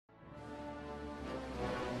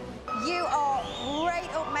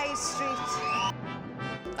High Street.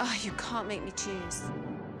 Oh, you can't make me choose.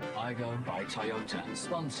 Igo by Toyota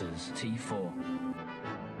sponsors T4.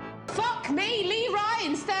 Fuck me, Lee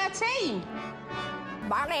Ryan's 13.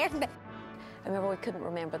 I remember we couldn't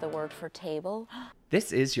remember the word for table.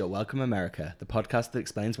 This is Your Welcome America, the podcast that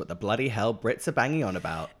explains what the bloody hell Brits are banging on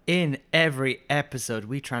about. In every episode,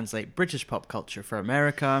 we translate British pop culture for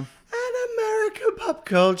America. And American pop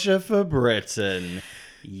culture for Britain.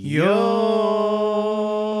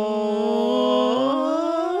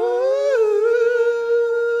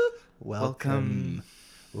 Welcome.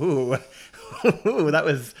 Ooh. Ooh, that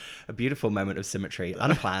was a beautiful moment of symmetry,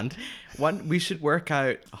 unplanned. We should work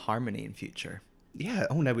out a harmony in future. Yeah.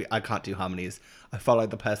 Oh no, I can't do harmonies. I follow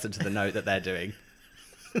the person to the note that they're doing.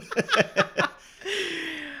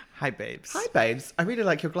 Hi, babes. Hi, babes. I really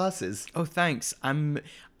like your glasses. Oh, thanks.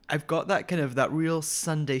 I've got that real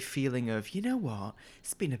Sunday feeling of, you know what?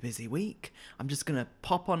 It's been a busy week. I'm just going to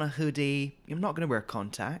pop on a hoodie. I'm not going to wear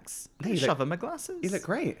contacts. I'm going to shove in my glasses. You look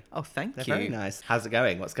great. Oh, thank you. They're very nice. How's it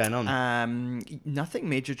going? What's going on? Nothing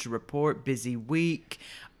major to report. Busy week.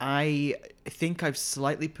 I think I've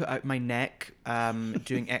slightly put out my neck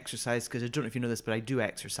doing exercise because I don't know if you know this, but I do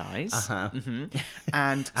exercise. Mm-hmm.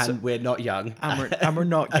 And we're not young. And we're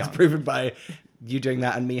not young. As proven by you doing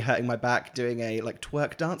that and me hurting my back doing a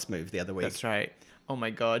twerk dance move the other week. That's right. Oh my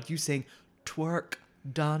God. You saying twerk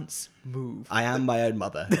dance move. I am my own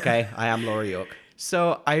mother, okay? I am Laura York.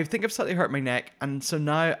 So I think I've slightly hurt my neck, and so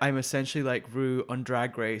now I'm essentially like Rue on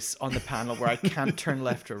Drag Race on the panel where I can't turn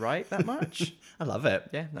left or right that much. I love it.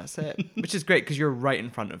 Yeah, that's it. Which is great because you're right in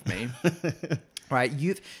front of me. Right,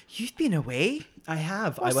 you've been away. I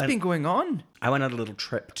have. What's been going on? I went on a little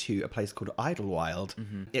trip to a place called Idlewild.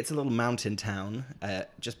 Mm-hmm. It's a little mountain town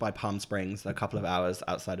just by Palm Springs, a couple of hours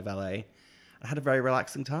outside of LA. I had a very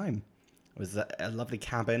relaxing time. It was a lovely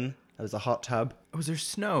cabin. There was a hot tub. Oh, was there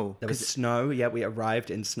snow? There was snow. Yeah, we arrived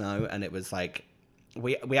in snow, and it was like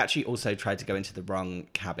we actually also tried to go into the wrong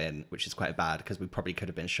cabin, which is quite bad because we probably could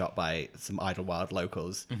have been shot by some Idlewild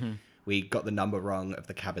locals. Mm-hmm. We got the number wrong of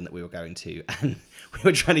the cabin that we were going to, and we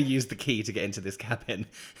were trying to use the key to get into this cabin,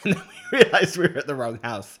 and then we realized we were at the wrong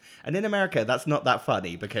house. And in America, that's not that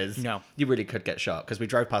funny because you really could get shot, because we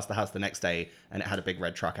drove past the house the next day, and it had a big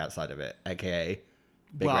red truck outside of it, aka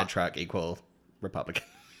red truck equal Republican.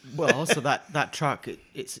 Well, also that truck,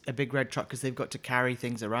 it's a big red truck because they've got to carry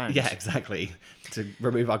things around. Yeah, exactly, to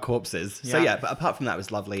remove our corpses. Yeah. So yeah, but apart from that, it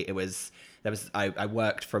was lovely. I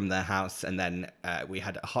worked from the house, and then we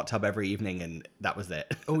had a hot tub every evening, and that was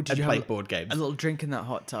it. Oh, did you played have board games? A little drink in that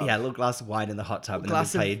hot tub? Yeah, a little glass of wine in the hot tub, and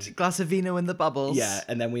glass then we played glass of vino in the bubbles. Yeah,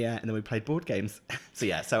 and then we played board games.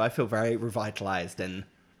 So I feel very revitalized and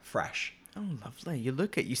fresh. Oh, lovely!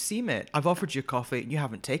 You seem it. I've offered you coffee, and you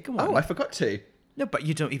haven't taken one. Oh, I forgot to. No, but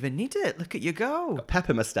you don't even need it. Look at you go. Got pep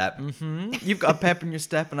in my step. Mm-hmm. You've got a pep in your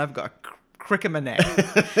step, and I've got a crick in my neck.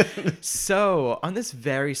 So, on this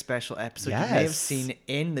very special episode, you may have seen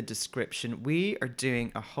in the description, we are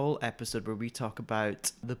doing a whole episode where we talk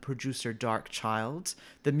about the producer Darkchild,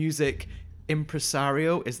 the music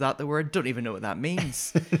impresario. Is that the word? Don't even know what that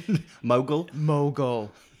means. Mogul.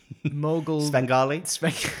 Svengali.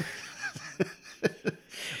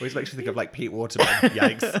 Always makes you think of like Pete Waterman.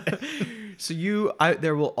 Yikes. So you out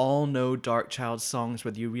there will all know Darkchild songs,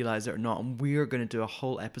 whether you realize it or not, and we're going to do a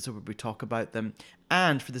whole episode where we talk about them.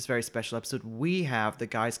 And for this very special episode, we have the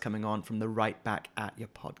guys coming on from the Right Back At You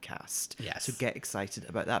podcast. Yes. So get excited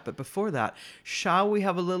about that. But before that, shall we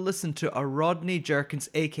have a little listen to a Rodney Jerkins,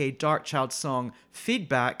 aka Darkchild song,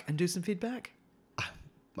 Feedback, and do some feedback?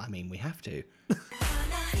 I mean, we have to.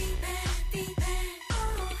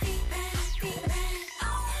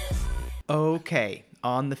 Okay,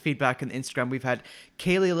 on the feedback on Instagram, we've had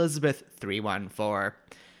Kaylee Elizabeth 314,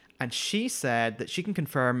 and she said that she can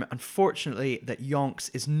confirm, unfortunately, that yonks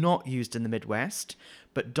is not used in the Midwest,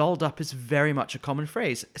 but dolled up is very much a common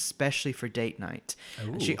phrase, especially for date night.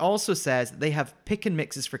 And she also says that they have pick and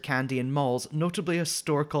mixes for candy in malls, notably a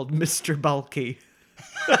store called Mr. Bulky.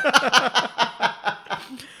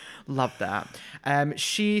 Love that.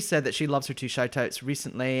 She said that she loves her 2 shout-outs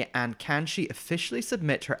recently, and can she officially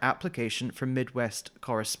submit her application for Midwest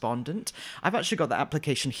Correspondent? I've actually got the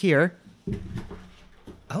application here.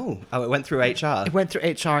 Oh, it went through HR. It went through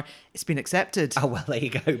HR. It's been accepted. Oh, well, there you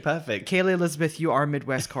go. Perfect. Kaylee Elizabeth, you are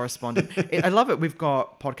Midwest Correspondent. I love it. We've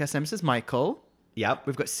got podcast nemesis Michael. Yep.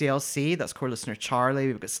 We've got CLC, that's core listener Charlie.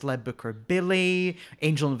 We've got celeb booker Billy,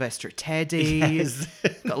 angel investor Teddy. Yes.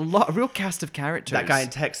 Got a real cast of characters. That guy in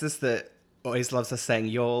Texas that always loves us saying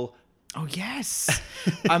y'all. Oh, yes.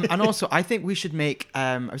 And also, I think we should make,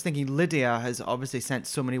 I was thinking Lydia has obviously sent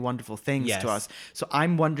so many wonderful things Yes. to us. So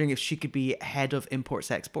I'm wondering if she could be head of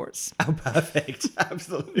imports exports. Oh, perfect.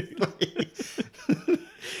 Absolutely.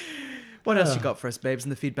 What else you got for us, babes,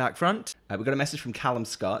 in the feedback front? We got a message from Callum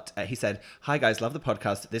Scott. He said, "Hi guys, love the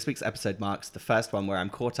podcast. This week's episode marks the first one where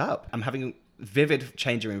I'm caught up. I'm having vivid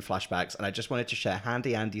changing room flashbacks, and I just wanted to share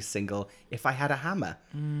Handy Andy's single, If I Had a Hammer.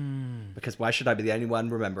 Because why should I be the only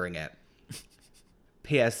one remembering it?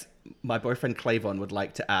 P.S. My boyfriend Clavon would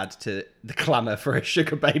like to add to the clamour for a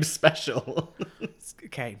Sugar Babe special."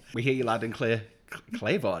 Okay. We hear you loud and clear.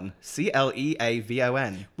 Clavon.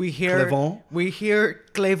 Cleavon. We hear Clavon?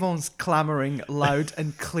 Clavon's clamoring loud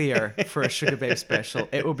and clear for a Sugar Babe special.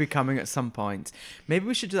 It will be coming at some point. Maybe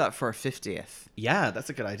we should do that for our 50th. Yeah, that's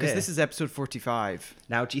a good idea. Because this is episode 45.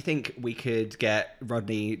 Now, do you think we could get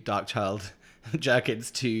Rodney Darkchild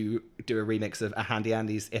Jerkins to do a remix of A Handy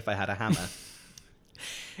Andy's If I Had a Hammer?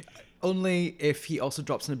 Only if he also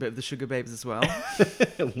drops in a bit of the Sugar Babes as well.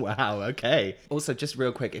 Wow, okay. Also, just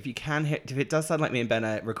real quick, if it does sound like me and Ben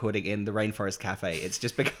are recording in the Rainforest Cafe, it's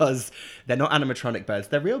just because they're not animatronic birds,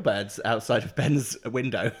 they're real birds outside of Ben's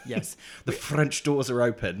window. Yes. The French doors are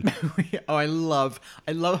open. Oh, I love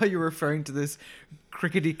how you're referring to this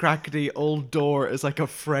crickety crackety old door as like a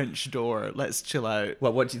French door. Let's chill out.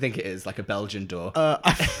 Well, what do you think it is? Like a Belgian door?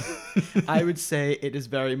 I would say it is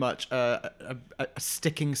very much a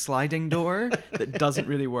sticking sliding door that doesn't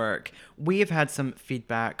really work. We have had some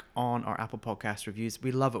feedback on our Apple Podcast reviews.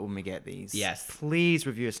 We love it when we get these. Yes. Please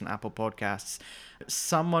review us on Apple Podcasts.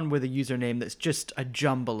 Someone with a username that's just a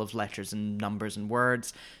jumble of letters and numbers and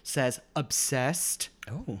words says obsessed.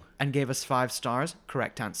 Oh. And gave us 5 stars.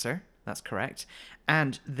 Correct answer. That's correct.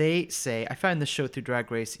 And they say, I found the show through Drag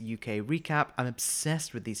Race UK Recap. I'm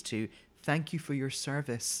obsessed with these two. Thank you for your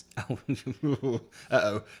service. Oh.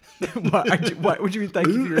 Uh-oh. What would you mean, thank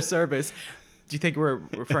you for your service? Do you think we're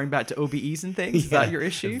referring back to OBEs and things? Is that your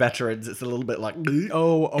issue? Veterans, it's a little bit like...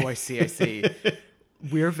 Oh, I see.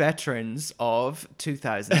 We're veterans of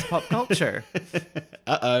 2000s pop culture.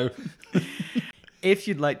 Uh-oh. If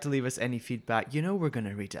you'd like to leave us any feedback, we're going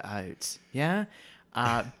to read it out. Yeah?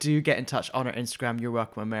 Do get in touch on our Instagram, You're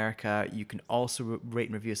Welcome America. You can also rate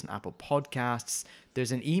and review us on Apple Podcasts.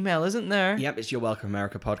 There's an email, isn't there? Yep, it's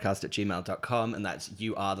yourwelcomeamericapodcast@gmail.com, and that's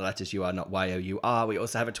UR, the letters UR, not YOUR. We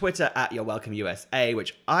also have a Twitter at YourWelcomeUSA,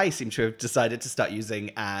 which I seem to have decided to start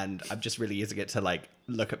using, and I'm just really using it to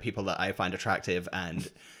look at people that I find attractive and,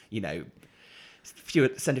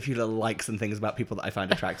 send a few little likes and things about people that I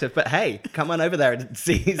find attractive. But hey, come on over there and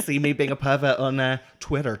see me being a pervert on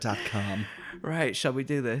Twitter.com. Right, shall we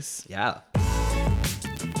do this? Yeah.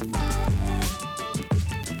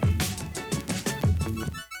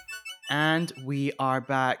 And we are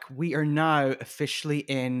back. We are now officially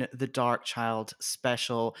in the Darkchild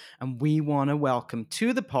special, and we want to welcome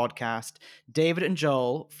to the podcast David and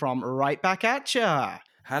Joel from Right Back At Ya.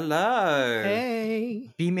 Hello.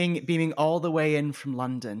 Hey. Beaming all the way in from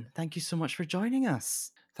London. Thank you so much for joining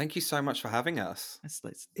us. Thank you so much for having us.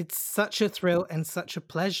 It's such a thrill and such a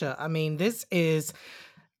pleasure. I mean,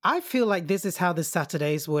 I feel like this is how the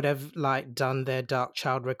Saturdays would have done their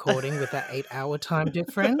Darkchild recording with that 8-hour time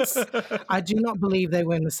difference. I do not believe they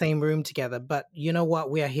were in the same room together, but you know what?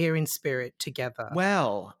 We are here in spirit together.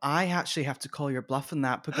 Well, I actually have to call your bluff on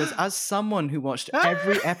that because as someone who watched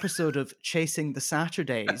every episode of Chasing the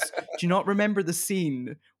Saturdays, do you not remember the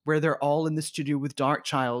scene where they're all in the studio with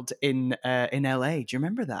Darkchild in LA? Do you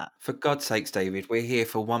remember that? For God's sakes, David, we're here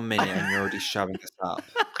for 1 minute and you're already showing us up.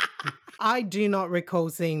 I do not recall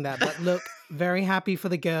seeing that, but look, very happy for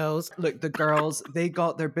the girls. Look, the girls, they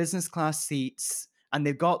got their business class seats and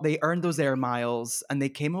they earned those air miles and they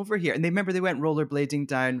came over here and they went rollerblading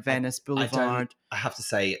down Venice Boulevard. I have to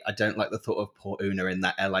say, I don't like the thought of poor Una in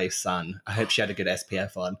that LA sun. I hope she had a good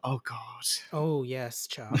SPF on. Oh God. Oh yes,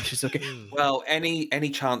 Charles. She's okay. Well, any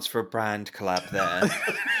chance for a brand collab there?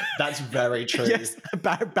 That's very true. Yes,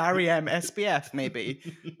 Barry M SPF maybe.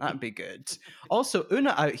 That'd be good. Also,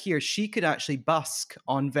 Una out here, she could actually busk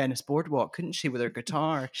on Venice Boardwalk, couldn't she, with her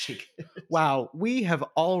guitar? Wow, we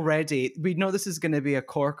know this is going to be a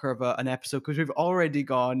corker of an episode because we've already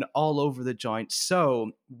gone all over the joint.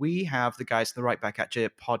 So we have the guys from the Right Back At Ya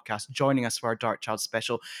podcast joining us for our Darkchild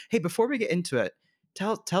special. Hey, before we get into it,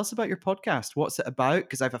 tell us about your podcast. What's it about?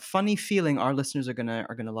 Because I have a funny feeling our listeners are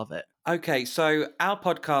gonna love it. Okay, so our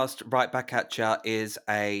podcast, Right Back At Ya, is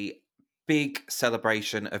a big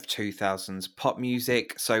celebration of 2000s pop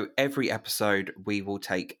music. So every episode we will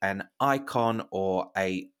take an icon or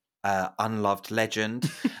a unloved legend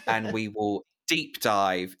and we will deep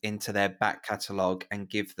dive into their back catalogue and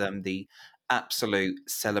give them the absolute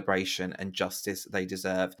celebration and justice they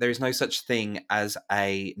deserve. There is no such thing as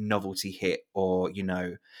a novelty hit or,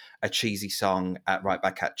 a cheesy song at Right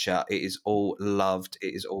Back At Ya. It is all loved.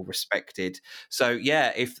 It is all respected. So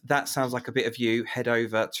yeah, if that sounds like a bit of you, head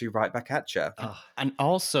over to Right Back At Ya. And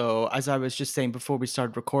also, as I was just saying before we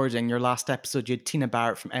started recording, your last episode, you had Tina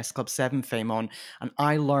Barrett from S Club 7 fame on, and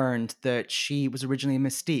I learned that she was originally a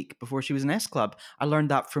Mystique before she was an S Club. I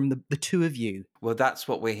learned that from the two of you. Well, that's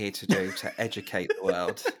what we're here to do, to educate the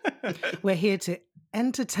world. We're here to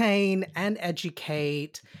entertain and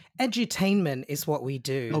educate. Edutainment is what we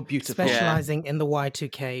do. Oh, beautiful. Specializing in the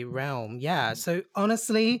Y2K realm. Yeah. So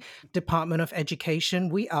honestly, Department of Education,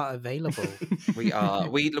 we are available. We are.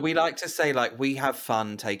 We like to say, like, we have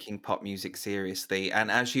fun taking pop music seriously.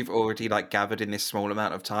 And as you've already, gathered in this small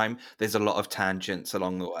amount of time, there's a lot of tangents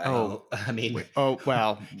along the way. Oh, I mean,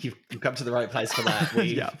 well. you've come to the right place for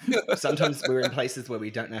that. Sometimes we're in places where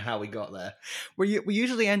we don't know how we got there. We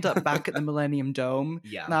usually end up back at the Millennium Dome.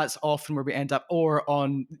 Yeah. That's often where we end up, or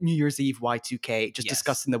on New Year's Eve Y2K, just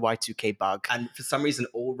discussing the Y2K bug. And for some reason,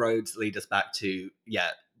 all roads lead us back to,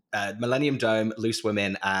 Millennium Dome, Loose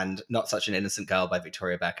Women, and Not Such an Innocent Girl by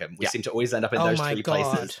Victoria Beckham. We seem to always end up in those three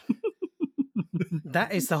places.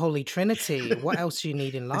 That is the Holy Trinity. What else do you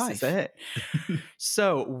need in life? This is it.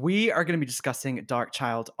 So we are going to be discussing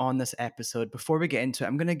Darkchild on this episode. Before we get into it,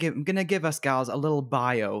 I'm going to give us gals a little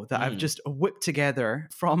bio that I've just whipped together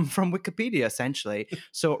from Wikipedia, essentially.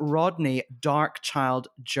 So Rodney Darkchild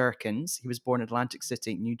Jerkins, he was born in Atlantic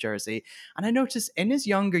City, New Jersey, and I noticed in his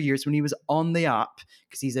younger years when he was on the up,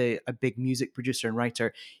 because he's a big music producer and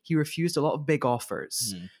writer, he refused a lot of big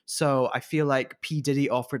offers. So I feel like P. Diddy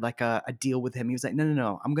offered like a deal with him. He was like,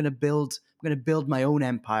 no, I'm going to build my own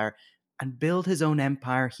empire. And build his own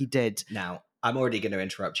empire he did. Now, I'm already going to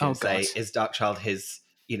interrupt you and say, is Darkchild his,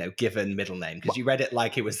 given middle name? Because you read it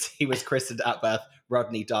like he was christened at birth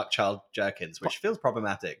Rodney Darkchild Jerkins, which feels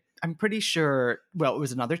problematic. I'm pretty sure, well, it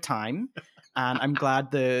was another time. And I'm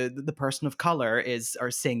glad the person of color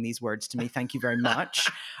are saying these words to me. Thank you very much.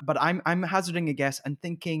 But I'm hazarding a guess and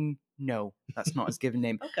thinking, no, that's not his given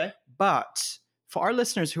name. Okay. But for our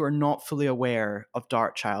listeners who are not fully aware of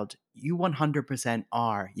Darkchild, you 100%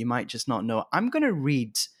 are. You might just not know. I'm going to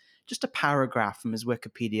read just a paragraph from his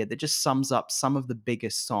Wikipedia that just sums up some of the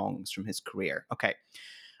biggest songs from his career. Okay.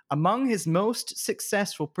 Among his most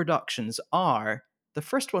successful productions are, the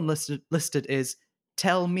first one listed is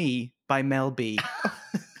Tell Me by Mel B.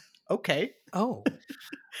 Okay. Oh.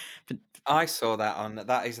 I saw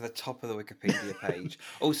that is the top of the Wikipedia page.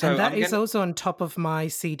 Also, and that is also on top of my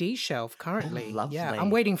CD shelf currently. Oh, lovely. Yeah,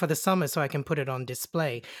 I'm waiting for the summer so I can put it on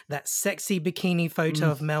display. That sexy bikini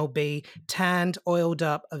photo of Mel B, tanned, oiled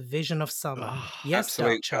up, a vision of summer. Yes,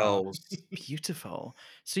 absolute Darkchild. goals. Beautiful.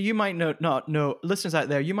 So you might not know, listeners out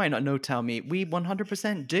there, you might not know Tell Me. We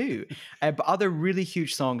 100% do. But other really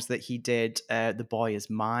huge songs that he did, The Boy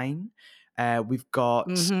Is Mine. We've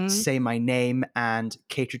got Say My Name and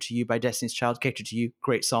Cater to You by Destiny's Child. Cater to You,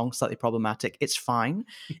 great song, slightly problematic. It's fine.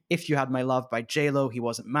 If You Had My Love by J-Lo, He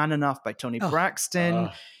Wasn't Man Enough by Toni Braxton.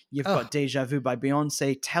 You've got Deja Vu by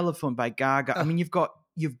Beyonce, Telephone by Gaga. I mean, you've got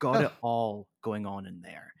it all going on in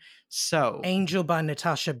there. So Angel by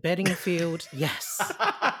Natasha Bedingfield. Yes.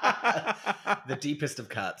 The deepest of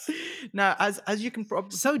cuts. Now, as you can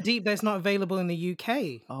probably So deep that it's not available in the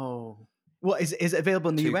UK. Oh. Well, is it available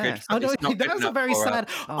in the Too good. US? Oh, no, It's not good that's a enough very for sad.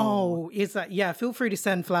 us. Oh, is that? Yeah, feel free to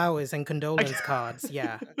send flowers and condolence cards.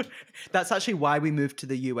 Yeah. That's actually why we moved to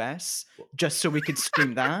the US, just so we could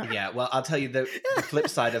stream that. Yeah, well, I'll tell you the flip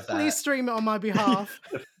side of that. Please stream it on my behalf.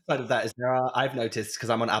 Side of that is I've noticed, because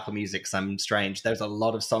I'm on Apple Music, because I'm strange, there's a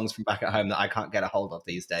lot of songs from back at home that I can't get a hold of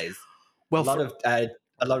these days. Well,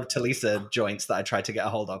 a lot of Talisa joints that I tried to get a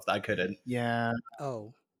hold of that I couldn't. Yeah.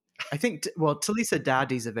 Oh. I think, Talisa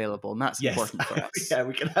Daddy's available, and that's important for us. Yeah,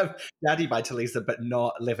 we can have Daddy by Talisa, but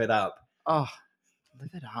not Live It Up. Oh,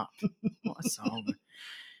 Live It Up. What a song.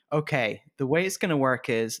 Okay, the way it's going to work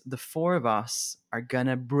is the four of us are going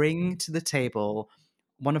to bring to the table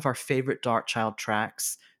one of our favorite Darkchild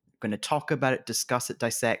tracks. We're going to talk about it, discuss it,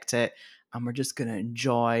 dissect it, and we're just going to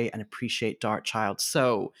enjoy and appreciate Darkchild.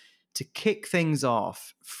 So, to kick things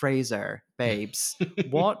off, Fraser, babes,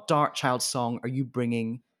 what Darkchild song are you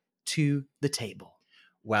bringing to the table?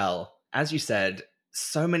 Well, as you said,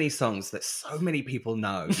 so many songs that so many people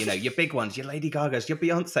know, your big ones, your Lady Gagas, your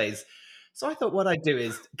Beyoncés. So I thought what I'd do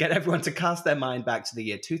is get everyone to cast their mind back to the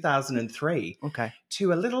year 2003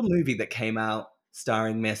 to a little movie that came out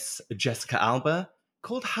starring Miss Jessica Alba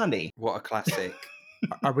called Honey. What a classic.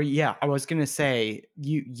 Are we? Yeah, I was gonna say,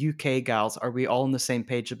 you UK gals, are we all on the same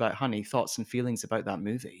page about Honey? Thoughts and feelings about that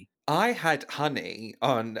movie? I had Honey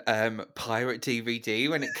on pirate DVD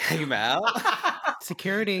when it came out.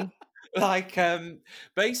 Security. Like,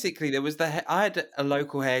 basically, there was I had a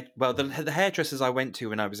local the hairdressers I went to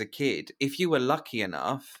when I was a kid. If you were lucky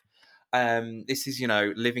enough, this is,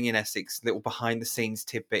 living in Essex, little behind the scenes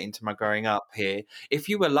tidbit into my growing up here. If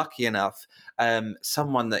you were lucky enough,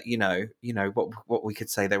 someone that, what we could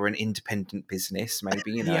say, they were an independent business,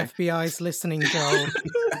 maybe, The FBI's listening, Joel.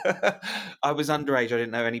 I was underage. I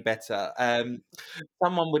didn't know any better.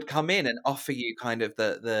 Someone would come in and offer you kind of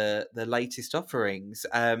the latest offerings.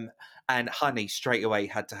 And Honey straight away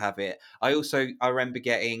had to have it. I remember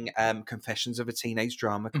getting Confessions of a Teenage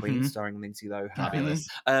Drama Queen starring Lindsay Lohan. Fabulous.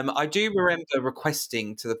 I do remember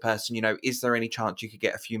requesting to the person, is there any chance you could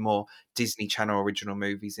get a few more Disney Channel original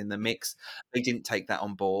movies in the mix? They didn't take that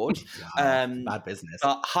on board. Bad business.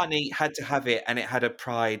 But Honey had to have it, and it had a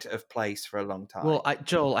pride of place for a long time. Well,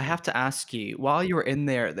 Joel, I have to ask you, while you were in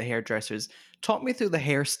there at the hairdressers, talk me through the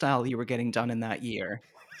hairstyle you were getting done in that year.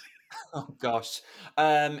 Oh gosh,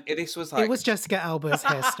 this was like It was Jessica Alba's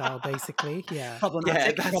hairstyle, basically. Yeah.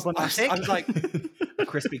 Problematic. Yeah, problematic. I was like,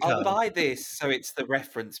 Crispy I'll curl. buy this, so it's the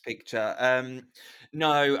reference picture.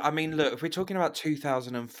 No, I mean, look, if we're talking about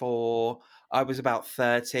 2004, I was about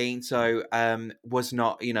 13, so was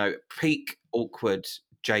not, peak awkward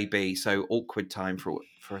JB, so awkward time for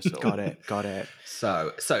us all. Got it.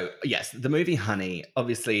 So yes, the movie Honey.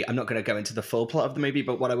 Obviously, I'm not going to go into the full plot of the movie,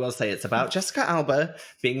 but what I will say, it's about Jessica Alba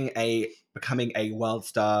becoming a world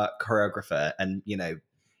star choreographer, and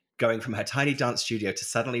going from her tiny dance studio to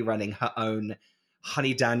suddenly running her own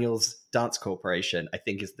Honey Daniels Dance Corporation. I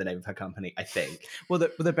think is the name of her company. I think. Well,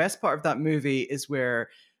 the best part of that movie is where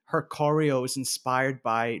her choreo is inspired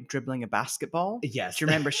by dribbling a basketball. Yes. Do you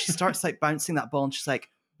remember? She starts like bouncing that ball, and she's like,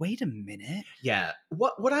 "Wait a minute." Yeah.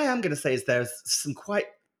 What I am going to say is there's some quite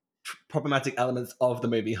problematic elements of the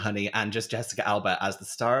movie Honey, and just Jessica Alba as the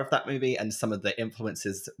star of that movie, and some of the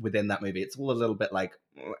influences within that movie. It's all a little bit like,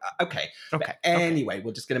 okay. But anyway,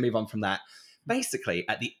 we're just going to move on from that. Basically,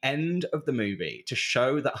 at the end of the movie, to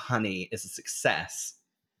show that Honey is a success,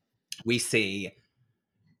 we see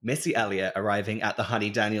Missy Elliott arriving at the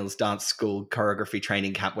Honey Daniels Dance School choreography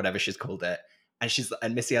training camp, whatever she's called it.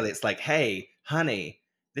 And Missy Elliott's like, "Hey, Honey,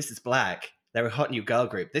 this is Black. They're a hot new girl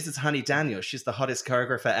group. This is Honey Daniels. She's the hottest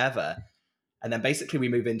choreographer ever." And then basically we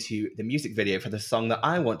move into the music video for the song that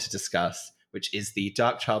I want to discuss, which is the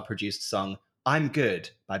Darkchild produced song I'm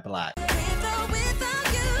Good by Black.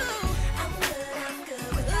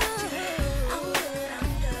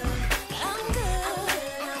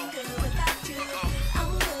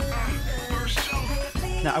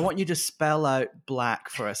 Now, I want you to spell out Black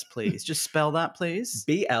for us, please. Just spell that, please.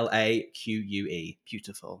 BLAQUE.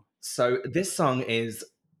 Beautiful. So this song is,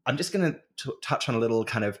 I'm just going to touch on a little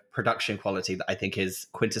kind of production quality that I think is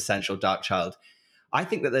quintessential Darkchild. I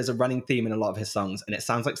think that there's a running theme in a lot of his songs, and it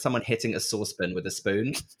sounds like someone hitting a saucepan with a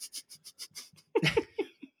spoon.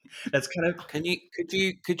 That's kind of. Could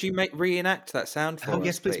you reenact that sound for us?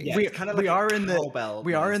 Yes, please. Yeah, we it's kind of like are a in the cowbell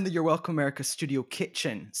we are noise. in the Your Welcome America studio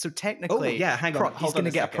kitchen. So technically, Oh, yeah, hang on. he's Hold going on to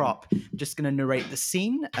a get a second. prop. I'm just going to narrate the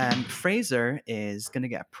scene. Fraser is going to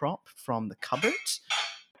get a prop from the cupboard.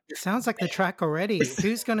 Sounds like the track already.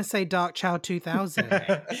 Who's going to say Dark Child 2000?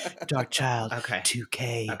 Dark Child. Okay.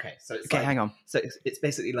 2K. Okay, so it's Okay, like, hang on. So it's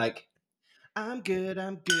basically like, I'm good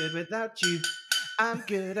without you. I'm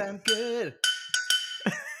good.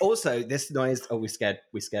 Also, this noise. Oh, we scared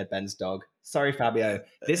Ben's dog. Sorry, Fabio.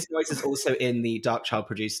 This noise is also in the Darkchild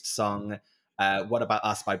produced song "What About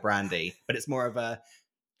Us" by Brandy, but it's more of a.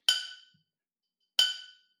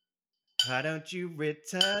 Why don't you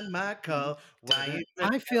return my call? Why you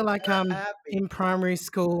I feel like I'm happy? in primary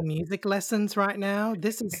school music lessons right now.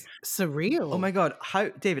 This is surreal. Oh my God,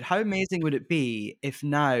 David, how amazing would it be if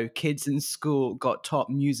now kids in school got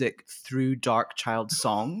taught music through Darkchild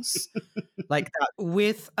songs? Like that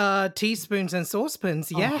With teaspoons and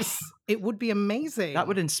saucepans, yes. It would be amazing.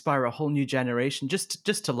 would inspire a whole new generation just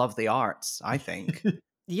to love the arts, I think.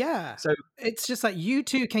 Yeah. So- it's just like you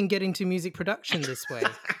two can get into music production this way.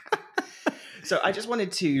 So I just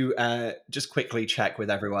wanted to just quickly check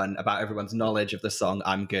with everyone about everyone's knowledge of the song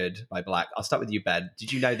 "I'm Good" by Black. I'll start with you, Ben.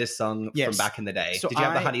 Did you know this song Yes. from back in the day? So Did you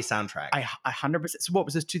have the I- Honey soundtrack? I 100%. So what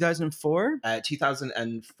was this, 2004?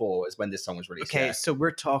 2004 is when this song was released. Okay, yeah. so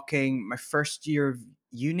we're talking my first year of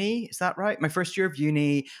uni. Is that right? My first year of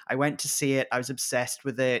uni. I went to see it. I was obsessed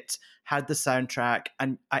with it. Had the soundtrack,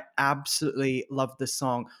 and I absolutely loved the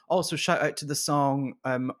song. Also, shout out to the song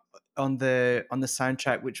on the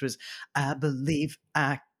soundtrack, which was "I Believe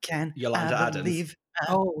I Can." Yolanda I Adams. believe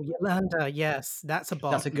Oh, Yolanda, yes, that's a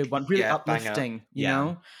bop. That's a good one. Really Yeah, banger. uplifting, you Yeah.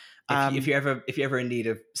 know? If you're ever in need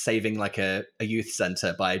of saving like a youth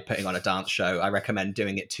center by putting on a dance show, I recommend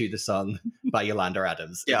doing it to the song by Yolanda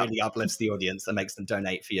Adams. It Yeah. really uplifts the audience and makes them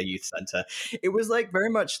donate for your youth center. It was like very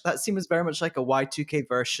much, that scene was very much like a Y2K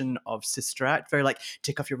version of Sister Act. Very like,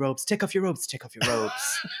 take off your robes, take off your robes, take off your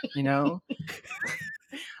robes, you know?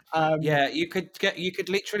 Yeah, you could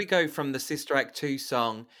literally go from the Sister Act 2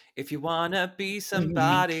 song, if you wanna be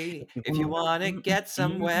somebody, if you wanna get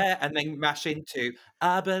somewhere, and then mash into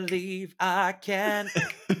I believe I can.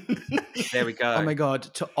 There we go. Oh my God,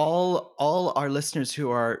 to all our listeners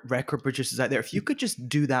who are record producers out there, if you could just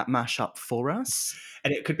do that mashup for us.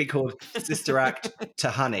 And it could be called Sister Act to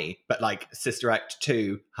Honey, but like Sister Act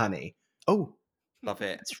to Honey. Oh, Love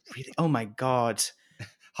it. it's really, oh my God.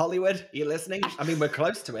 Hollywood, are you listening? I mean, we're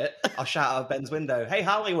close to it. I'll shout out of Ben's window. Hey,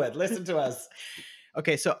 Hollywood, listen to us.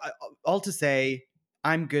 Okay, so all to say,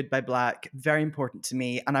 I'm Good by Black, very important to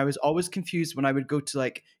me. And I was always confused when I would go to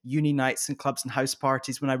like uni nights and clubs and house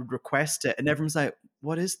parties when I would request it. And everyone's like,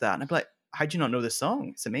 what is that? And I'd be like, how do you not know this song?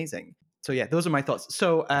 It's amazing. So yeah, those are my thoughts.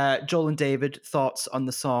 So Joel and David, thoughts on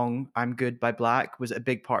the song I'm Good by Black? Was it a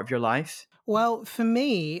big part of your life? Well, for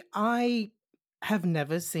me, I have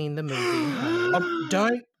never seen the movie.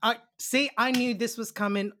 Don't I see? I knew this was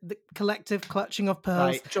coming. The collective clutching of pearls,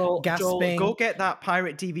 Right, Joel, gasping. go get that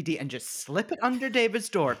pirate DVD and just slip it under David's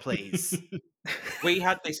door, please. We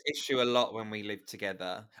had this issue a lot when we lived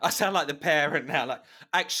together. I sound like the parent now. Like,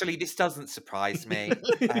 actually, this doesn't surprise me.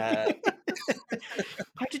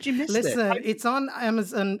 How did you miss Listen, it? it's on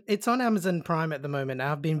Amazon. It's on Amazon Prime at the moment.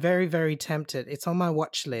 I've been very, very tempted. It's on my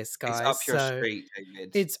watch list, guys. It's up your so street,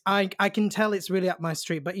 David. It's I can tell it's really up my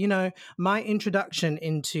street. But you know, my introduction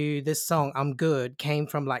into this song, I'm Good, came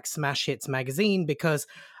from like Smash Hits magazine because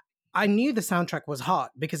I knew the soundtrack was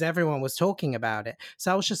hot because everyone was talking about it.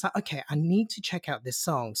 So I was just like, okay, I need to check out this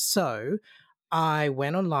song. So I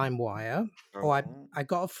went on LimeWire, or I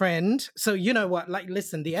got a friend. So you know what? Like,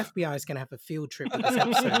 listen, the FBI is going to have a field trip with this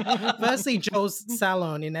episode. Firstly, Joel's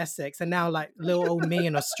salon in Essex, and now like little old me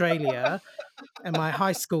in Australia, and my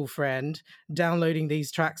high school friend downloading these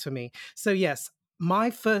tracks for me. So yes,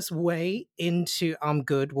 my first way into I'm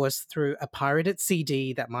Good was through a pirated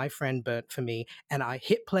CD that my friend burnt for me, and I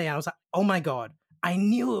hit play. And I was like, oh my God, I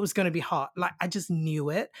knew it was going to be hot. Like, I just knew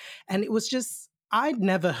it. And it was just, I'd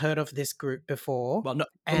never heard of this group before. Well, no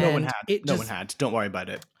And one had. it No just- one had. Don't worry about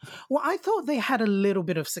it. Well, I thought they had a little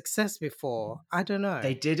bit of success before. I don't know.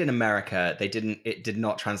 They did in America. They didn't. It did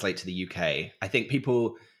not translate to the UK. I think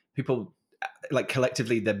people like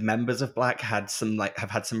collectively, the members of Black have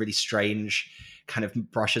had some really strange kind of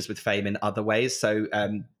brushes with fame in other ways. So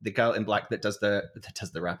the girl in Black that does the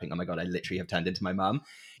rapping. Oh my God, I literally have turned into my mum.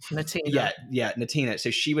 Natina. Yeah, Natina. So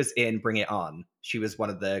she was in Bring It On. She was one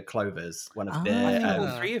of the Clovers. One of I the think Ah.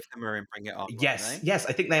 all three of them are in Bring It On. aren't yes, they? yes.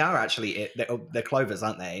 I think they are actually. They're Clovers,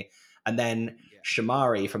 aren't they? And then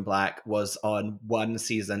Shamari from Black was on one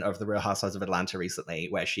season of The Real Housewives of Atlanta recently,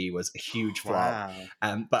 where she was a huge flop.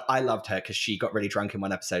 Wow. But I loved her because she got really drunk in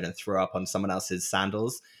one episode and threw up on someone else's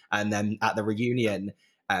sandals. And then at the reunion,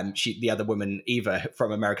 the other woman, Eva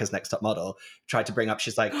from America's Next Top Model, tried to bring up,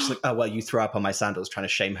 she's like, oh, well, you threw up on my sandals, trying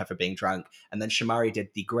to shame her for being drunk. And then Shamari did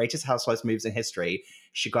the greatest Housewives moves in history.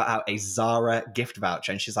 She got out a Zara gift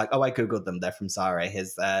voucher and she's like, oh, I Googled them. They're from Zara.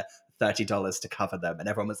 Here's $30 to cover them. And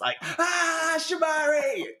everyone was like,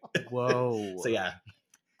 Shamari! Whoa. So yeah.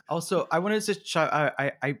 Also, I wanted to shout out,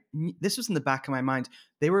 I this was in the back of my mind.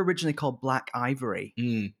 They were originally called Black Ivory,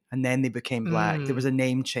 and then they became Black. There was a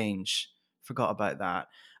name change. Forgot about that.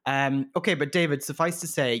 Okay, but David, suffice to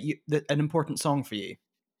say, an important song for you.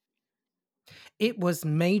 It was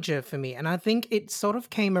major for me. And I think it sort of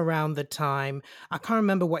came around the time, I can't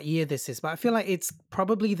remember what year this is, but I feel like it's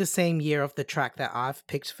probably the same year of the track that I've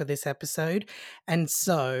picked for this episode. And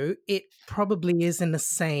so it probably is in the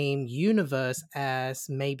same universe as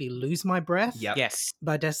maybe Lose My Breath. Yep. Yes.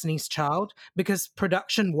 By Destiny's Child, because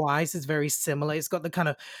production wise is very similar. It's got the kind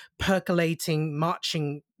of percolating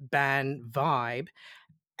marching band vibe.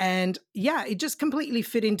 And yeah, it just completely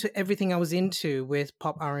fit into everything I was into with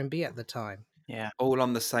pop R&B at the time. Yeah. All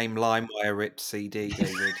on the same LimeWire ripped CD,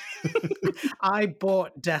 David. I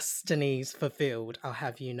bought Destiny's Fulfilled, I'll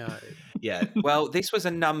have you know. Yeah. Well, this was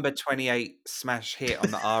a number 28 smash hit on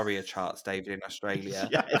the ARIA charts, David, in Australia.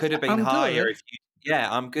 Yeah. It could have been I'm higher good. if you... Yeah,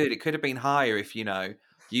 I'm good. It could have been higher if,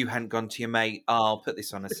 you hadn't gone to your mate, I'll put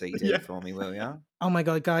this on a CD for me, will you? Oh my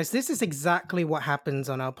God, guys, this is exactly what happens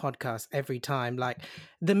on our podcast every time. Like,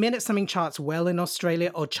 the minute something charts well in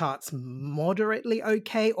Australia or charts moderately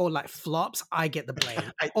okay or like flops, I get the blame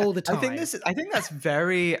all the time. I think that's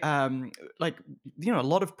very like, you know, a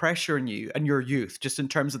lot of pressure on you and your youth, just in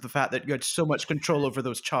terms of the fact that you had so much control over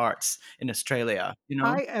those charts in Australia. You know,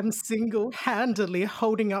 I am single-handedly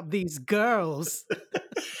holding up these girls.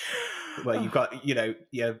 Well, you've got, you know,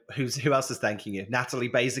 who else is thanking you? Natalie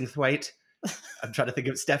Basingthwaite. I'm trying to think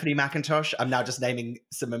of Stephanie McIntosh. I'm now just naming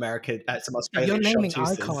some Australian. You're naming shop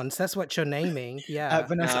juices. icons. That's what you're naming. Yeah.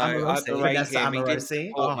 Vanessa No, I Amorosi. berate Vanessa him. He didn't Amorosi.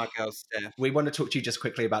 support my girl Steph. We want to talk to you just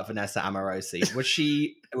quickly about Vanessa Amorosi. Was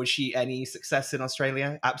she any success in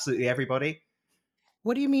Australia? Absolutely everybody.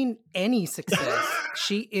 What do you mean any success?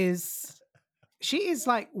 She is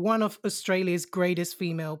like one of Australia's greatest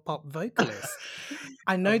female pop vocalists.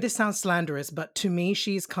 I know this sounds slanderous, but to me,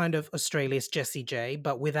 she's kind of Australia's Jessie J,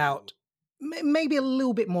 but without maybe a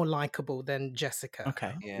little bit more likable than Jessica.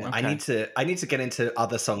 Okay. Yeah. I need to get into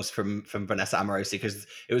other songs from Vanessa Amorosi because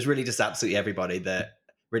it was really just absolutely everybody that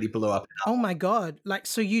really blew up. Oh my God. Like,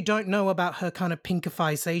 so you don't know about her kind of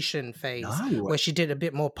pinkifization phase No. where she did a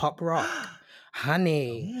bit more pop rock?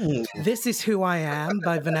 Honey, Ooh. This Is Who I Am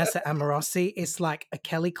by Vanessa Amorosi. It's like a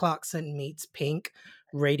Kelly Clarkson meets Pink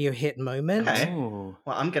radio hit moment. Okay. Oh.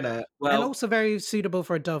 Well, I'm gonna. And Well, also very suitable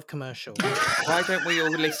for a Dove commercial. why don't we all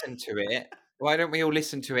listen to it? Why don't we all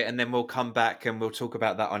listen to it and then we'll come back and we'll talk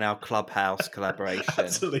about that on our Clubhouse collaboration.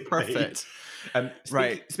 Absolutely Perfect.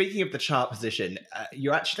 Right. Speaking of the chart position,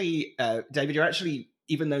 you're actually, David,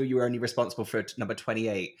 even though you were only responsible for number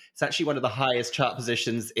 28, it's actually one of the highest chart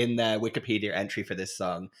positions in their Wikipedia entry for this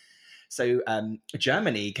song. So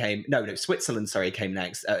Switzerland, came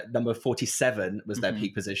next. Number 47 was their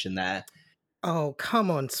peak position there. Oh,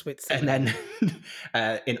 come on, Switzerland. And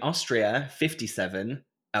then in Austria, 57.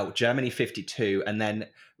 Germany, 52. And then,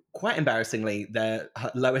 quite embarrassingly, their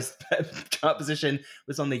lowest chart position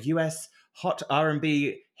was on the US Hot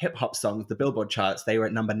R&B hip hop songs, the Billboard charts. They were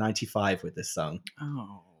at number 95 with this song.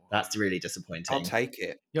 Oh. That's really disappointing. I'll take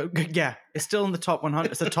it. Yeah, it's still in the top 100.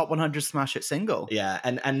 It's a top 100 smash hit single. Yeah,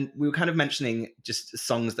 and we were kind of mentioning just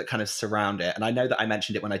songs that kind of surround it. And I know that I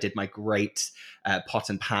mentioned it when I did my great pot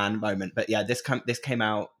and pan moment. But yeah, this came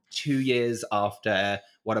out 2 years after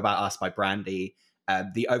What About Us by Brandy.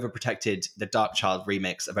 The Dark Child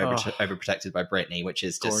remix of Overprotected by Britney, which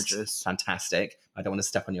is just gorgeous. Fantastic. I don't want to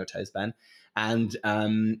step on your toes, Ben. And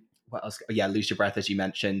what else? Yeah, Lose Your Breath, as you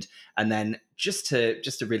mentioned. And then just to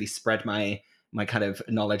really spread my kind of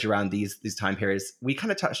knowledge around these time periods, we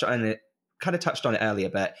kind of touched on it earlier,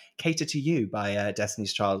 but Cater to You by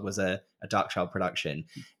Destiny's Child was a Dark Child production.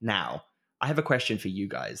 Now, I have a question for you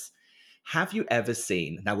guys. Have you ever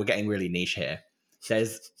seen, now we're getting really niche here,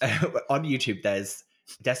 there's on YouTube, there's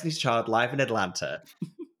Destiny's Child live in Atlanta,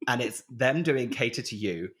 and it's them doing Cater to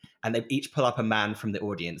You, and they each pull up a man from the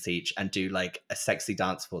audience each and do like a sexy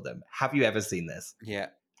dance for them. Have you ever seen this? Yeah.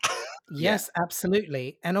 Yes,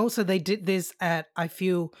 absolutely. And also they did this at, I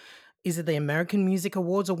feel, is it the American Music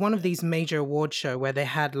Awards or one of these major award show where they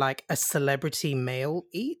had like a celebrity male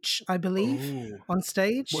each, I believe, on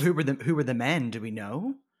stage. Well, who were the men? Do we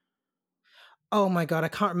know? Oh my God, I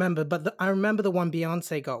can't remember. But I remember the one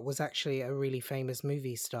Beyonce got was actually a really famous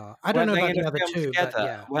movie star. I don't know about the other two, but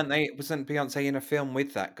yeah. Wasn't Beyonce in a film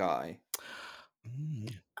with that guy?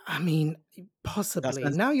 I mean, possibly.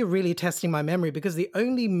 Now you're really testing my memory because the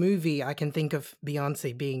only movie I can think of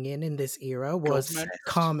Beyonce being in this era was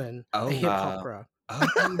Carmen, the hip opera.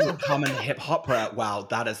 Oh, Carmen hip opera. Wow,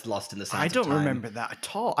 that is lost in the sands. I don't of time. remember that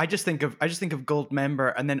at all. I just think of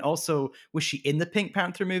Goldmember, and then also, was she in the Pink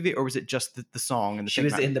Panther movie, or was it just the song? And she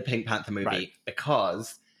was in the Pink Panther movie, right,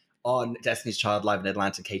 because on Destiny's Child Live in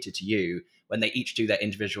Atlanta, Cater to You, when they each do their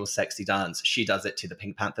individual sexy dance, she does it to the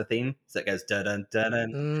Pink Panther theme. So it goes dun dun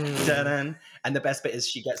dun dun, and the best bit is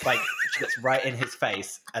she gets right in his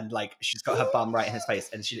face, and like she's got her bum right in his face,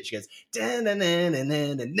 and she goes dun dun dun dun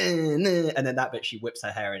dun dun dun, and then that bit she whips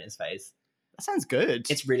her hair in his face. That sounds good.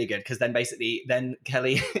 It's really good because then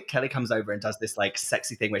Kelly comes over and does this like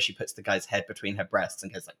sexy thing where she puts the guy's head between her breasts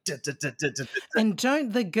and goes like. Duh, duh, duh, duh, duh, duh. And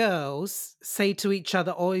don't the girls say to each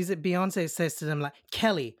other, or is it Beyonce says to them like,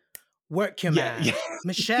 Kelly, work your man. Yeah.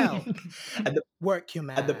 Michelle, work your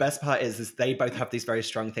man. And the best part is they both have these very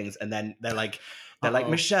strong things, and then they're like,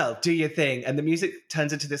 Michelle, do your thing, and the music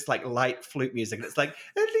turns into this like light flute music, and it's like,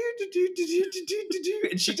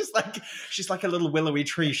 and she's like a little willowy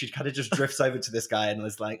tree. She kind of just drifts over to this guy and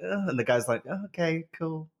is like, oh, and the guy's like, oh, okay,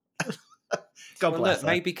 cool. God bless her.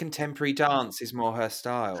 Maybe contemporary dance is more her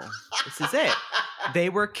style. This is it. they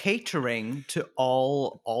were catering to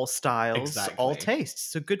all styles, all Exactly.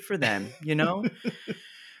 tastes. So good for them, you know?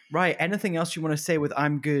 Right. Anything else you want to say with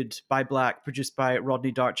I'm Good by Black, produced by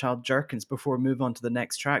Rodney Darkchild Jerkins, before we move on to the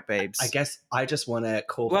next track, babes? I guess I just want to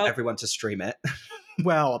call Well- everyone to stream it.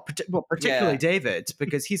 Well, particularly Yeah. David,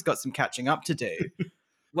 because he's got some catching up to do.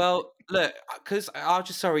 Well, look, because I'll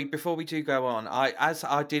just sorry before we do go on. I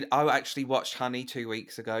actually watched Honey 2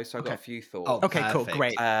 weeks ago, so I got a few thoughts. Oh, Okay, cool, perfect.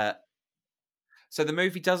 great. So the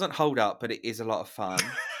movie doesn't hold up, but it is a lot of fun.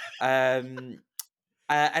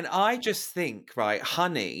 And I just think, right,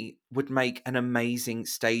 Honey would make an amazing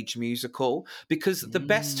stage musical, because the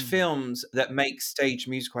best films that make stage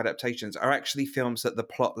musical adaptations are actually films that the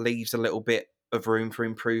plot leaves a little bit of room for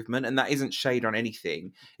improvement. And that isn't shade on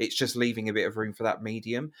anything. It's just leaving a bit of room for that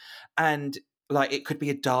medium. And like, it could be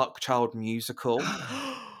a Dark Child musical.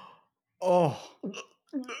 Oh.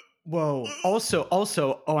 Whoa. Also,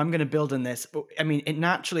 oh, I'm going to build on this. I mean, it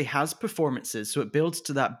naturally has performances, so it builds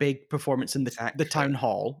to that big performance in the Exactly. town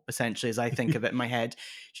hall, essentially, as I think of it in my head.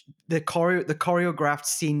 The choreographed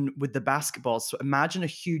scene with the basketballs. So imagine a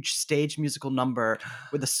huge stage musical number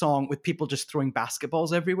with a song with people just throwing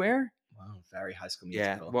basketballs everywhere. Wow, very High School Yeah,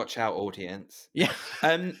 Musical. watch out, audience. Yeah.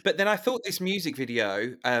 But then I thought this music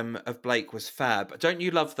video of Blake was fab. Don't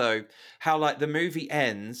you love, though, how like the movie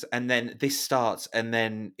ends and then this starts and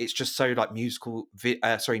then it's just so like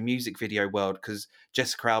music video world, because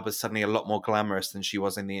Jessica Alba's suddenly a lot more glamorous than she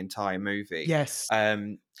was in the entire movie. Yes.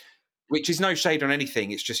 Which is no shade on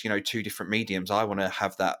anything. It's just, two different mediums. I want to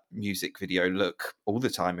have that music video look all the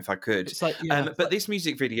time if I could. It's like, But this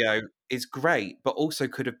music video is great, but also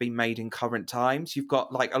could have been made in current times. You've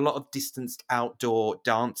got like a lot of distanced outdoor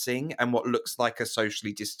dancing and what looks like a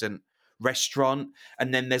socially distant restaurant.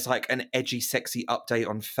 And then there's like an edgy, sexy update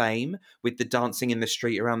on Fame with the dancing in the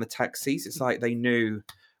street around the taxis. It's like they knew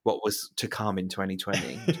what was to come in 2020,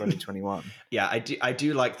 2021. Yeah, I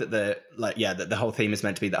do like that that the whole theme is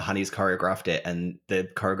meant to be that Honey's choreographed it, and the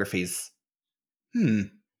choreography's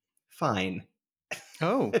fine.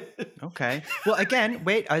 Oh, okay. Well, again,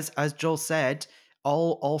 wait, as Joel said,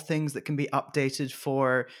 all things that can be updated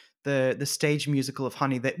for the stage musical of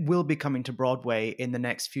Honey that will be coming to Broadway in the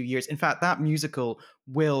next few years. In fact, that musical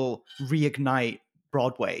will reignite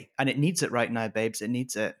Broadway, and it needs it right now, babes. It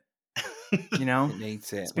needs it. You know, It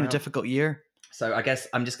needs it. it's been a difficult year. So I guess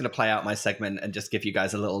I'm just going to play out my segment and just give you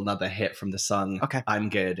guys another hit from the song. Okay. I'm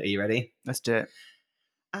Good. Are you ready? Let's do it.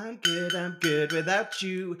 I'm good without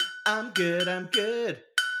you. I'm good.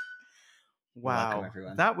 Wow, welcome,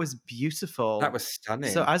 everyone. that was beautiful. That was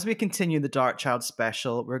stunning. So as we continue the Dark Child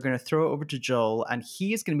special, we're going to throw it over to Joel, and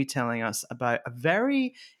he is going to be telling us about a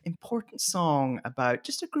very important song about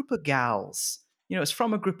just a group of gals. You know, it's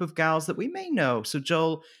from a group of gals that we may know. So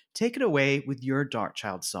Joel, take it away with your Dark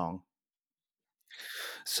Child song.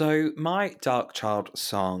 So my Dark Child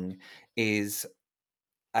song is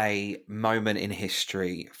a moment in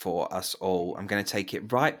history for us all. I'm going to take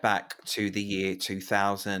it right back to the year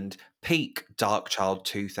 2000, peak Dark Child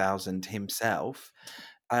 2000 himself.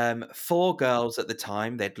 4 girls at the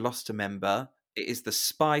time, they'd lost a member. It is the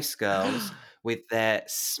Spice Girls with their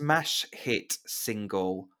smash hit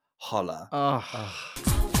single, Holla.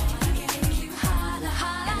 Oh,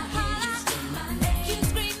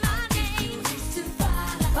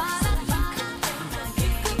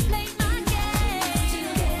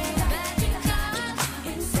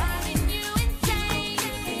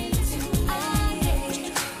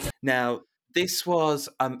 Now, this was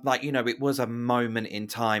it was a moment in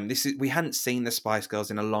time. We hadn't seen the Spice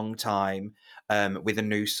Girls in a long time with a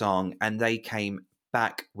new song, and they came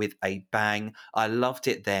back with a bang. I loved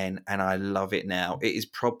it then, and I love it now. It is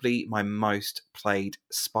probably my most played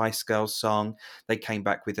Spice Girls song. They came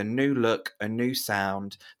back with a new look, a new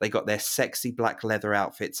sound. They got their sexy black leather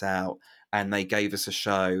outfits out, and they gave us a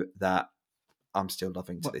show that I'm still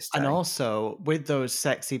loving to this day. and also with those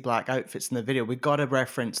sexy black outfits in the video, we got to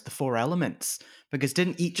reference the 4 elements, because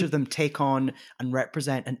didn't each of them take on and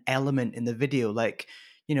represent an element in the video? Like,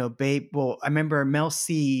 you know, Babe. Well, I remember Mel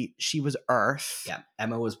C. She was Earth. Yeah,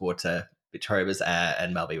 Emma was water, Victoria was air,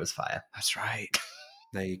 and Melby was fire. That's right.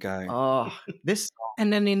 There you go. Oh, this.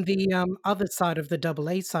 And then in the other side of the double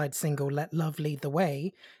A side single, Let Love Lead the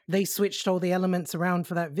Way, they switched all the elements around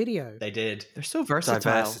for that video. They did. They're so versatile.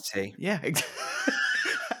 Diversity. Yeah.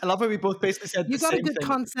 I love how we both basically said You the got a same good thing.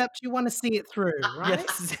 concept, you want to see it through, Yeah, right?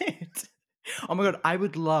 this is it. Oh my God. I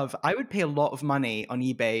would pay a lot of money on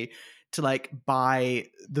eBay to like buy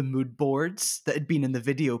the mood boards that had been in the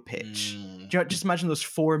video pitch. Do you just imagine those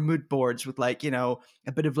 4 mood boards with like, you know,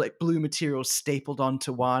 a bit of like blue material stapled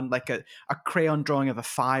onto one, like a crayon drawing of a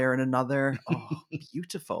fire in another. Oh,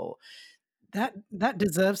 beautiful. That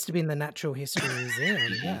deserves to be in the Natural History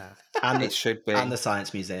Museum. Yeah. And It should be. And the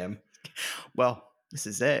Science Museum. Well, this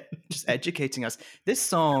is it. Just educating us. This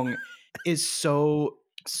song is so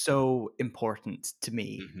important to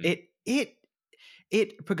me.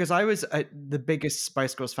 It because I was the biggest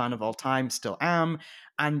Spice Girls fan of all time, still am,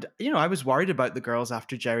 and I was worried about the girls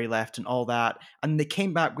after Jerry left and all that, and they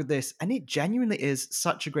came back with this, and it genuinely is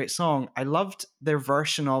such a great song. I loved their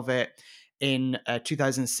version of it in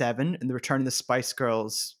 2007 in the Return of the Spice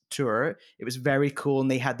Girls tour. It was very cool, and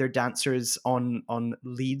they had their dancers on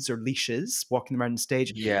leads or leashes walking around the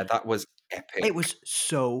stage. Yeah, that was epic. It was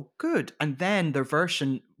so good. And then their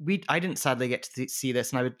version, I didn't sadly get to see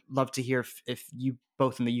this, and I would love to hear if you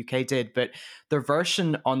both in the UK did, but their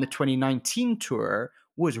version on the 2019 tour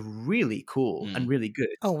was really cool and really good.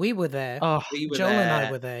 Oh, we were there. Oh, We were Joel and I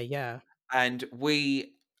there. were there. Yeah. And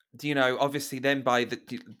we, obviously then by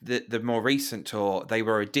the more recent tour, they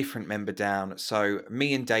were a different member down. So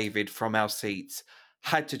me and David from our seats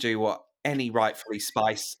had to do what any rightfully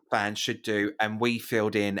Spice fan should do, and we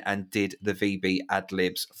filled in and did the VB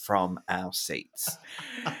ad-libs from our seats.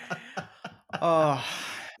 oh,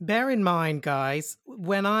 Bear in mind, guys,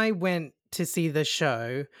 when I went to see the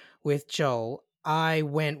show with Joel, I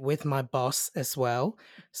went with my boss as well.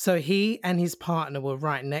 So he and his partner were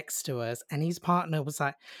right next to us, and his partner was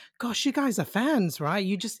like, "Gosh, you guys are fans, right?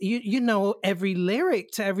 You just you know every lyric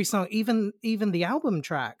to every song, even the album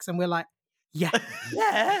tracks." And we're like, "Yeah."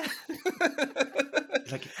 Yeah.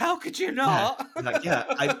 Like, how could you Yeah. not? Like, yeah,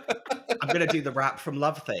 I'm going to do the rap from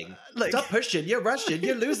Love thing. Like- Stop pushing, you're rushing,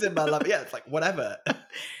 you're losing my love. Yeah, it's like, whatever.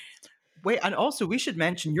 wait, and also we should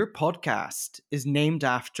mention your podcast is named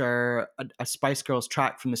after a Spice Girls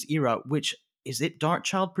track from this era, which is it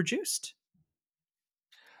Darkchild produced?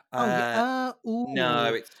 Oh, yeah.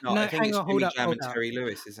 No, Ooh. it's not. No, I think hang it's on, hold Jimmy up, Jam hold and up. Terry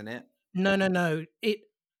Lewis, isn't it? No.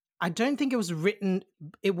 I don't think it was written.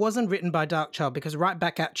 It wasn't written by Darkchild because Right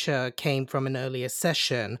Back at Ya came from an earlier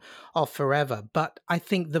session of Forever. But I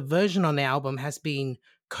think the version on the album has been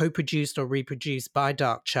co-produced or reproduced by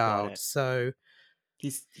Darkchild. it. So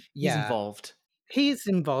He's Yeah. involved. he's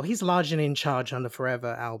involved. He's largely in charge on the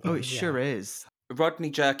Forever album. Oh, it sure is.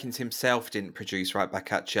 Rodney Jerkins himself didn't produce Right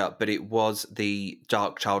Back at Ya, but it was the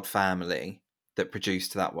Darkchild family that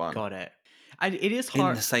produced that one. Got it. And it is In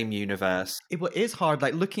hard. the same universe. It is hard,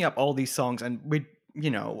 like looking up all these songs, and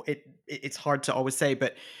it's hard to always say,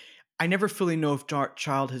 but I never fully know if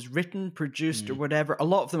Darkchild has written, produced, or whatever. A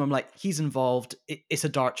lot of them, I'm like, he's involved. It's a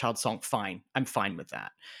Darkchild song. Fine, I'm fine with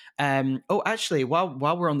that. Oh, actually, while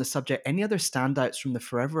we're on the subject, any other standouts from the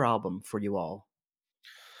Forever album for you all?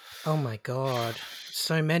 Oh my God.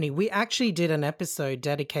 So many. We actually did an episode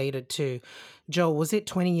dedicated to Joel. Was it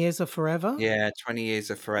 20 Years of Forever? Yeah, 20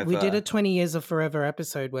 Years of Forever. We did a 20 Years of Forever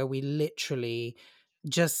episode where we literally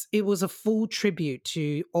it was a full tribute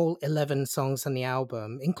to all 11 songs on the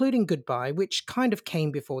album, including Goodbye, which kind of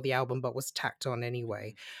came before the album but was tacked on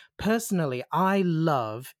anyway. Personally, I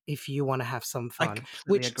love If You Want to Have Some I Fun,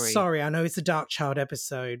 completely which, agree. sorry, I know it's a Darkchild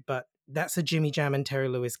episode, but that's a Jimmy Jam and Terry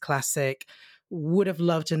Lewis classic. Would have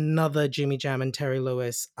loved another Jimmy Jam and Terry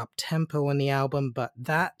Lewis up-tempo on the album, but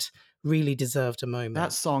that really deserved a moment.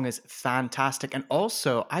 That song is fantastic. And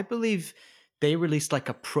also, I believe they released like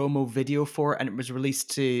a promo video for it, and it was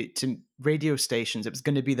released to radio stations. It was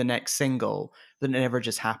going to be the next single, but it never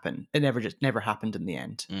just happened. It never happened in the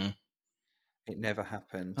end. It never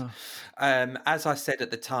happened. Oh. As I said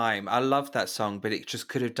at the time, I love that song, but it just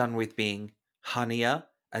could have done with being honeyer,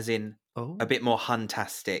 as in Oh, a bit more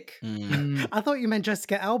huntastic. I thought you meant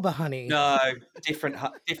Jessica Alba, honey. No, different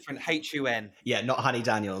H-U-N. Yeah, not Honey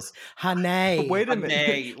Daniels. Honey. Wait a minute.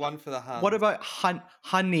 Honey, one for the hun. What about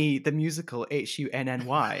Honey the musical, Hunny?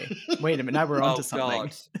 Wait a minute, now we're onto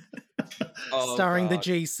something. God. Oh, Starring the God.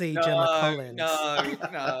 GC, No, Gemma Collins.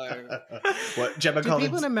 No. What, Gemma Do Collins?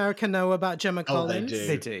 people in America know about Gemma Oh, they Collins? do.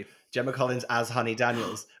 They do. Gemma Collins as Honey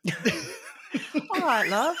Daniels. All right,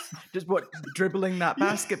 love. Just dribbling that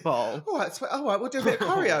basketball. All right, we'll do a bit of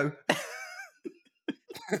choreo.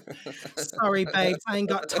 Sorry, babes, I ain't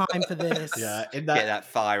got time for this. Yeah, in Get that, that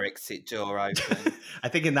fire exit door open. I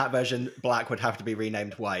think in that version, Black would have to be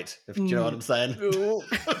renamed White. Do you know what I'm saying?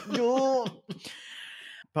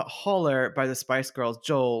 But Holler by the Spice Girls,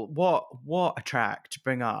 Joel, what a track to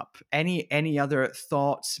bring up. Any other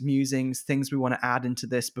thoughts, musings, things we want to add into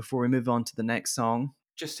this before we move on to the next song?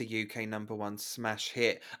 Just a UK #1 smash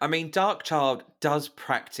hit. I mean, Darkchild does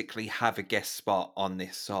practically have a guest spot on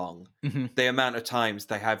this song. Mhm. The amount of times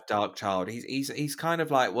they have Darkchild, he's kind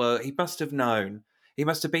of like, well, he must have known. He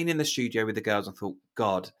must have been in the studio with the girls and thought,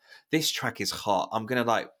 God, this track is hot. I'm gonna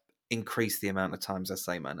increase the amount of times I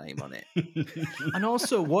say my name on it. And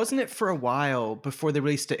also, wasn't it for a while before they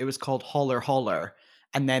released it, it was called Holler Holler,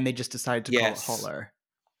 and then they just decided to Yes. call it Holler.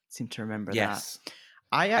 I seem to remember Yes. that.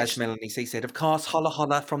 I As actually, Melanie C said, of course, Holla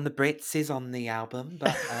Holla from the Brits is on the album,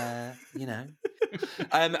 but, you know.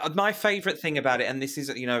 My favourite thing about it, and this is,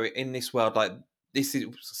 you know, in this world, like, this is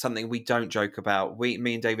something we don't joke about. Me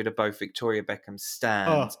and David are both Victoria Beckham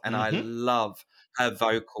stans, and I love her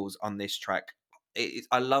vocals on this track.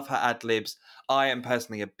 I love her ad-libs. I am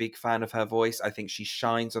personally a big fan of her voice. I think she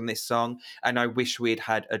shines on this song, and I wish we'd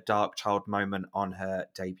had a Dark Child moment on her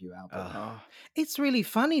debut album. It's really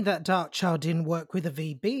funny that Dark Child didn't work with a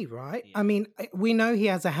VB, right? I mean, we know he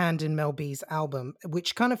has a hand in Mel B's album,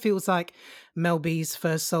 which kind of feels like Mel B's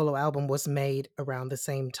first solo album was made around the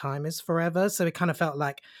same time as Forever. So it kind of felt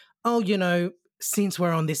like, oh, you know, since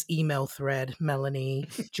we're on this email thread, Melanie,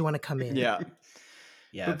 do you want to come in? yeah.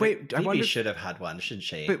 Yeah, But wait, I Phoebe wonder- should have had one, shouldn't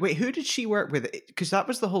she? But wait, who did she work with? Because that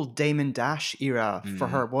was the whole Damon Dash era for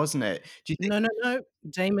her, wasn't it? Do you think? No.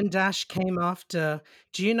 Damon Dash came after.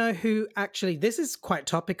 Do you know who actually? This is quite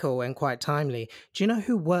topical and quite timely. Do you know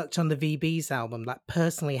who worked on the VB's album? Like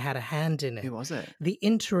personally had a hand in it. Who was it? The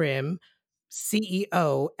interim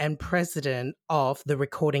CEO and president of the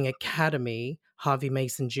Recording Academy, Harvey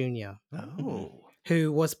Mason Jr., Oh.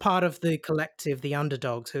 who was part of the collective, The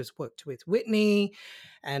Underdogs, who's worked with Whitney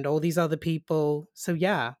and all these other people. So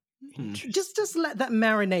yeah, just let that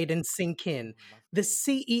marinate and sink in. The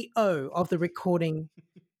CEO of the Recording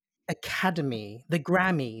Academy, the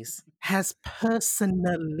Grammys, has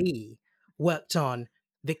personally worked on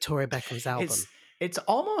Victoria Beckham's album. It's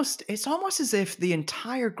almost as if the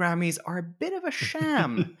entire Grammys are a bit of a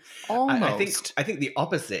sham. Almost. I think the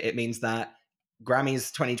opposite. It means that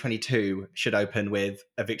Grammys 2022 should open with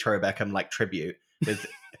a Victoria Beckham like tribute with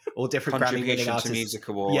all different Grammy winning Contribution to artists. Music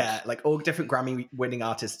Awards. Yeah, like all different Grammy winning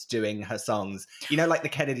artists doing her songs. You know, like the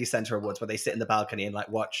Kennedy Center Awards where they sit in the balcony and like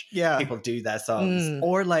watch people do their songs.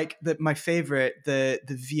 Or like my favorite, the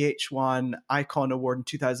VH1 Icon Award in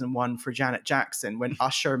 2001 for Janet Jackson when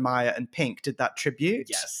Usher, Maya, and Pink did that tribute.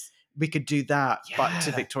 Yes. We could do that, but to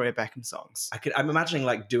Yeah. Victoria Beckham songs. I'm imagining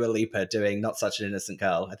like Dua Lipa doing Not Such an Innocent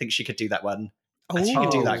Girl. I think she could do that one. She could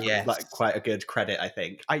do that yes. like quite a good credit, I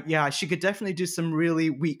think. She could definitely do some really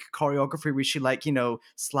weak choreography where she like, you know,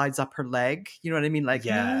 slides up her leg. You know what I mean? Like,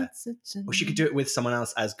 Yeah. Or she could do it with someone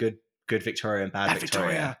else as good Victoria and bad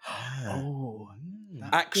Victoria. Oh.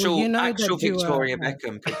 Actual you know that Victoria Dua-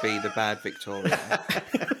 Beckham could be the bad Victoria.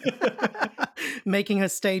 Making her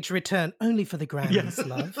stage return only for the Grammys,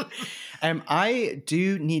 love. I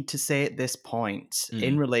do need to say at this point,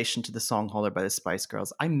 in relation to the song Holler by the Spice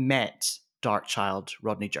Girls, I met Dark Child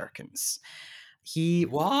Rodney Jerkins.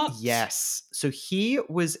 What? Yes. So he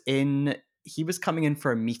was coming in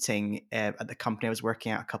for a meeting at the company I was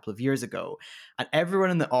working at a couple of years ago. And everyone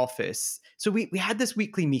in the office, so we had this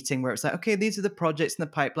weekly meeting where it's like, okay, these are the projects in the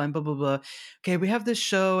pipeline, blah, blah, blah. Okay, we have this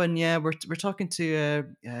show and yeah, we're talking to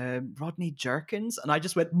Rodney Jerkins. And I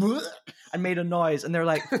just went, "Bleh," and made a noise. And they're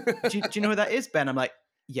like, do you know who that is, Ben? I'm like,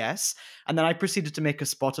 yes. And then I proceeded to make a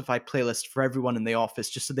Spotify playlist for everyone in the office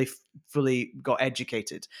just so they fully got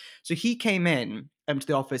educated. So he came in to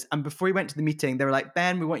the office, and before he went to the meeting, they were like,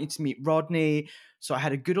 Ben, we want you to meet Rodney. So I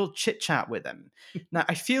had a good old chit chat with him. Now,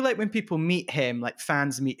 I feel like when people meet him, like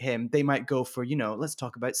fans meet him, they might go for, you know, let's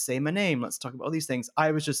talk about Say My Name. Let's talk about all these things.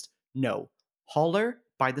 I was just, no. Holler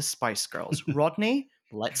by the Spice Girls. Rodney,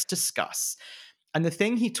 let's discuss. And the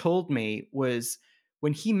thing he told me was,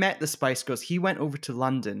 when he met the Spice Girls, he went over to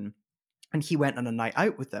London and he went on a night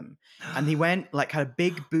out with them. And he went, like, had a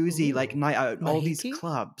big boozy, like, night out in all these Mahiki?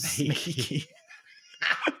 clubs. Mahiki.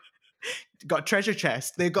 Got a treasure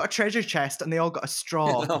chest. They got a treasure chest and they all got a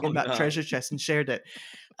straw Oh, in that no. treasure chest and shared it.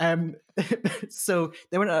 So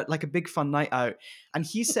they went on like a big fun night out. And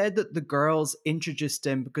he said that the girls introduced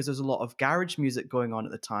him because there's a lot of garage music going on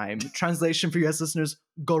at the time. Translation for US listeners,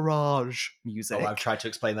 garage music. Oh, I've tried to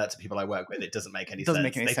explain that to people I work with. It doesn't make any Doesn't sense.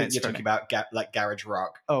 make any They sense think for you're talking about like garage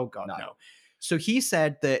rock. Oh God, No. no. So he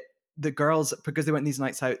said that the girls, because they went these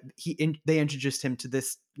nights out, they introduced him to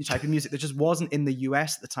this type of music that just wasn't in the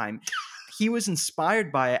US at the time. He was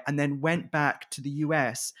inspired by it and then went back to the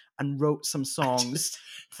US and wrote some songs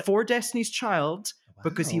for Destiny's Child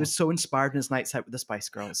because he Wow. was so inspired in his nights out with the Spice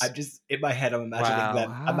Girls. I'm just in my head. I'm imagining Wow.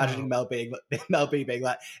 them. Wow. Imagining Mel B being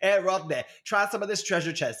like, "Hey, Rodney, try some of this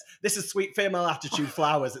treasure chest. This is sweet female attitude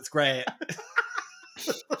flowers. It's great."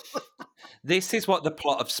 This is what the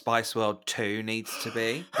plot of Spice World 2 needs to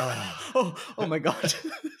be. oh my God.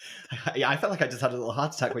 Yeah, I felt like I just had a little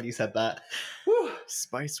heart attack when you said that.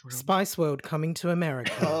 Spice World. Spice World coming to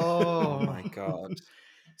America. Oh Oh. my god.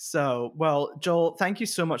 So, well, Joel, thank you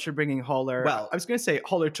so much for bringing Holler. Well- I was going to say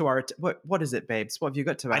Holler to our... what is it, babes? What have you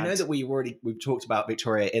got to add? I know that we've talked about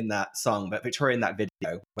Victoria in that song, but Victoria in that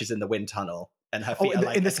video, which is in the wind tunnel, and her feet in are the-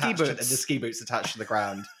 like in the attached ski to- boots. the ski boots attached to the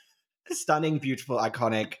ground. Stunning, beautiful,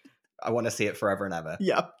 iconic. I want to see it forever and ever.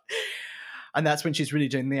 Yeah. And that's when she's really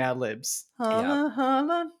doing the ad-libs. Holler,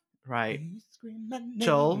 holler. Right.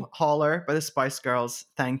 Joel, Holler by the Spice Girls,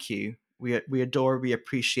 thank you. We adore, we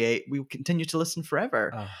appreciate, we will continue to listen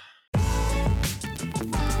forever. Oh.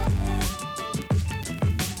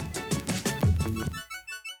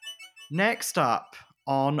 Next up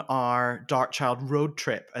on our Darkchild road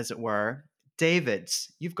trip, as it were, David,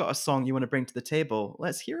 you've got a song you want to bring to the table.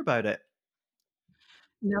 Let's hear about it.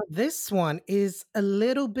 Now, this one is a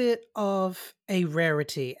little bit of a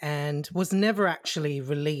rarity and was never actually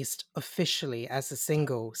released officially as a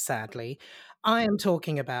single, sadly. I am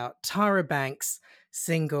talking about Tyra Banks'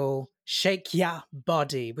 single Shake Ya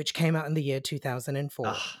Body, which came out in the year 2004.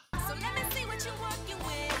 Ugh. So let me see what you're working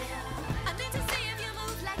with. I need to see if you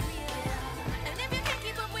move like me. And if you can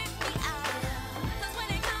keep up with me, cause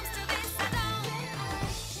when it comes to this, I don't.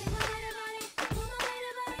 Shake my little body, move my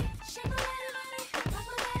little body. Shake my little body, rock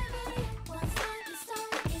my little body. One side the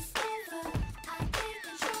story is over. I can't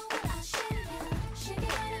control what I shake ya. Shake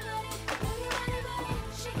your little body, move your little body.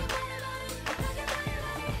 Shake your little body, rock your little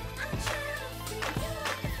body. I'm trying to freak you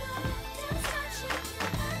off the floor. Don't touch it,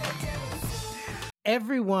 nobody do it so.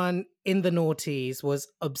 Everyone in the noughties was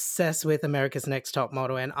obsessed with America's Next Top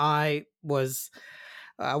Model, and I was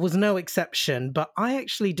no exception. But I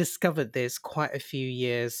actually discovered this quite a few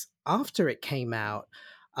years after it came out,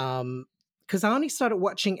 because I only started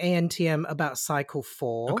watching ANTM about Cycle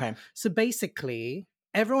 4. Okay. So basically,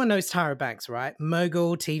 everyone knows Tyra Banks, right?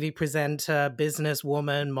 Mogul, TV presenter,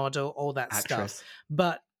 businesswoman, model, all that stuff. Actress.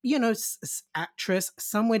 But, you know, actress,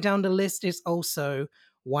 somewhere down the list is also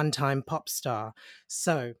one-time pop star.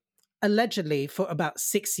 So allegedly, for about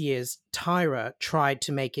 6 years, Tyra tried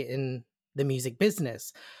to make it in the music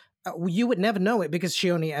business. You would never know it because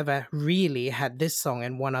she only ever really had this song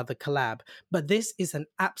and one other collab. But this is an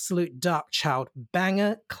absolute Darkchild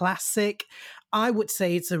banger, classic. I would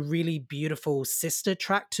say it's a really beautiful sister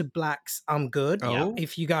track to Black's I'm Good. Oh.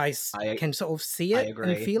 If you guys I- can sort of see I it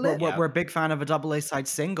and agree. feel We're, it. we're, we're a big fan of a double A side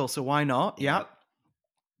single, so why not? Yeah.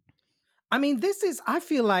 I mean, I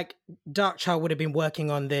feel like Darkchild would have been working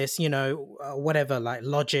on this, you know, whatever, like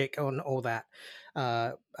Logic on all that,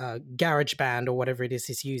 Garage Band or whatever it is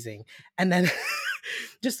he's using. And then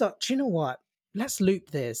just thought, do you know what? Let's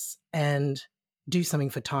loop this and do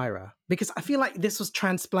something for Tyra. Because I feel like this was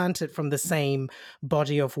transplanted from the same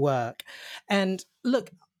body of work. And look,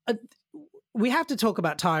 we have to talk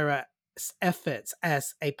about Tyra's efforts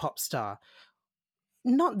as a pop star.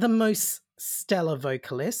 Not the most stellar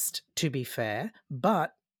vocalist, to be fair,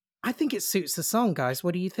 but I think it suits the song, guys.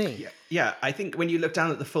 What do you think? Yeah, I think when you look down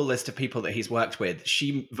at the full list of people that he's worked with,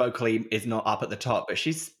 she vocally is not up at the top, but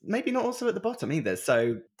she's maybe not also at the bottom either.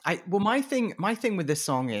 So My thing with this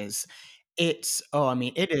song is it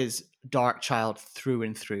is Darkchild through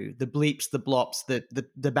and through. The bleeps, the blops,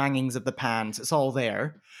 the bangings of the pans, it's all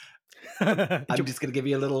there. I'm just gonna give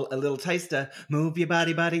you a little taster. Move your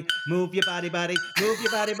body, move your body, move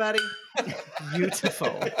your body.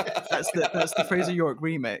 Beautiful. That's the Fraser York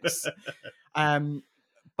remix.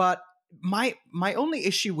 But my only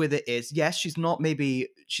issue with it is, yes, she's not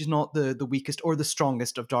the weakest or the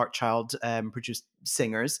strongest of Darkchild produced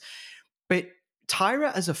singers, but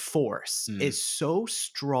Tyra as a force is so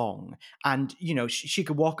strong, and you know she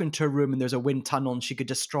could walk into a room and there's a wind tunnel and she could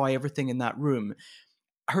destroy everything in that room.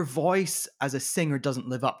 Her voice as a singer doesn't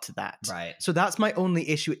live up to that. Right. So that's my only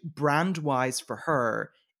issue. Brand-wise for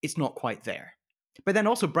her, it's not quite there. But then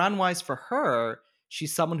also brand-wise for her,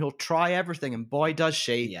 she's someone who'll try everything, and boy does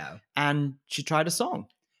she. Yeah. And she tried a song.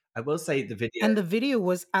 I will say the video. And the video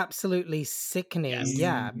was absolutely sickening. Yes.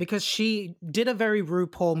 Yeah, because she did a very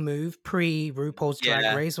RuPaul move, pre-RuPaul's Drag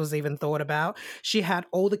Yeah. Race was even thought about. She had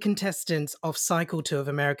all the contestants of Cycle 2 of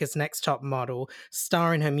America's Next Top Model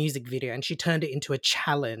star in her music video, and she turned it into a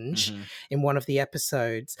challenge in one of the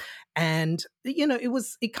episodes. And, you know,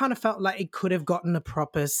 it kind of felt like it could have gotten a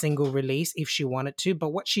proper single release if she wanted to, but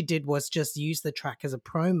what she did was just use the track as a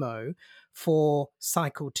promo for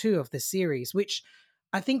Cycle 2 of the series, which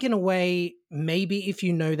I think in a way, maybe if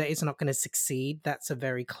you know that it's not going to succeed, that's a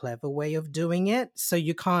very clever way of doing it. So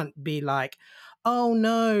you can't be like, oh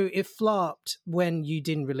no, it flopped when you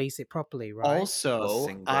didn't release it properly, right? Also,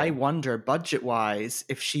 single. I wonder budget-wise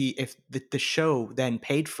if the show then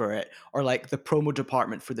paid for it, or like the promo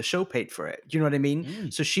department for the show paid for it. Do you know what I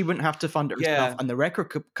mean? So she wouldn't have to fund it herself, Yeah. and the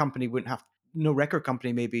record company wouldn't have no record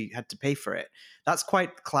company maybe had to pay for it. That's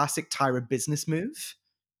quite classic Tyra business move.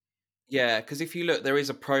 Yeah, because if you look, there is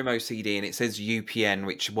a promo CD and it says UPN,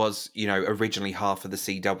 which was, originally half of the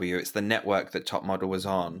CW. It's the network that Top Model was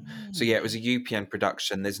on. So yeah, it was a UPN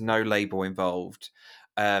production. There's no label involved.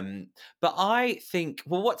 But I think,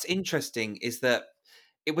 well, what's interesting is that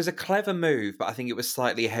it was a clever move, but I think it was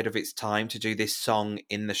slightly ahead of its time to do this song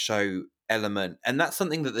in the show element. And that's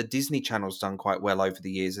something that the Disney Channel's done quite well over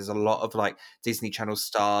the years. There's a lot of like Disney Channel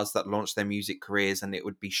stars that launched their music careers and it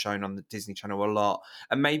would be shown on the Disney Channel a lot.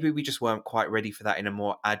 And maybe we just weren't quite ready for that in a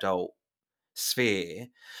more adult sphere.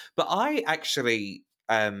 But I actually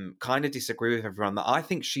kind of disagree with everyone that I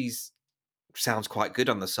think she's sounds quite good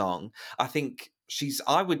on the song.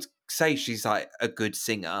 I would say she's like a good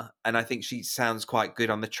singer, and I think she sounds quite good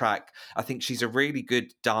on the track. I think she's a really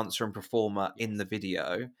good dancer and performer in the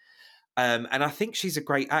video. And I think she's a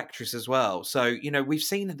great actress as well. So, we've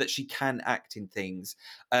seen that she can act in things.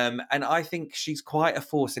 And I think she's quite a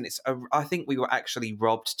force. And I think we were actually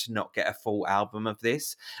robbed to not get a full album of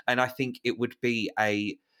this. And I think it would be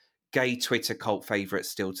a gay Twitter cult favorite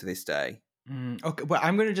still to this day. Okay, well,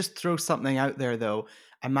 I'm going to just throw something out there, though.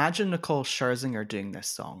 Imagine Nicole Scherzinger doing this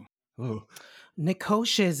song. Ooh. Nicole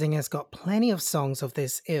Scherzinger's got plenty of songs of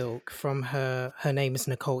this ilk from her name is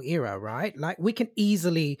Nicole era, right? Like we can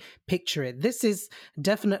easily picture it. This is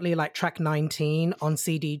definitely like track 19 on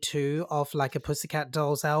CD2 of like a Pussycat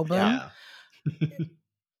Dolls album. Yeah.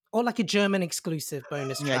 Or like a German exclusive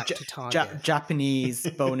bonus track to Target. Japanese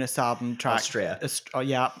bonus album track. Austria.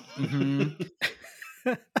 Yeah. Mhm.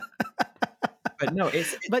 But no,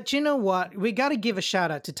 But you know what? We got to give a shout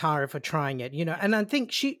out to Tyra for trying it, and I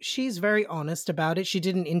think she's very honest about it. She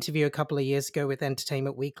did an interview a couple of years ago with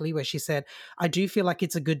Entertainment Weekly where she said, I do feel like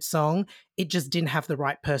it's a good song. It just didn't have the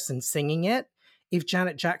right person singing it. If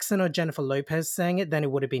Janet Jackson or Jennifer Lopez sang it, then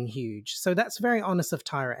it would have been huge. So that's very honest of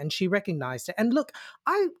Tyra, and she recognized it. And look,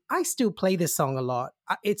 I still play this song a lot.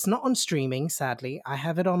 It's not on streaming, sadly. I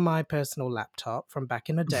have it on my personal laptop from back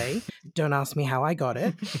in the day. Don't ask me how I got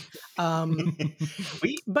it.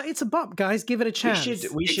 But it's a bop, guys. Give it a chance.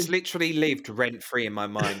 It's literally lived rent-free in my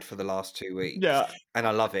mind for the last 2 weeks. Yeah. And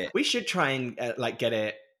I love it. We should try and get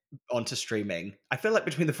it onto streaming. I feel like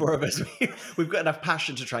between the four of us, we've got enough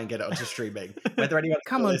passion to try and get it onto streaming. Whether anyone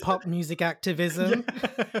Come on, pop music activism.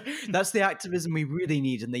 That's the activism we really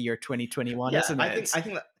need in the year 2021, isn't it? I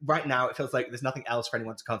think that right now it feels like there's nothing else for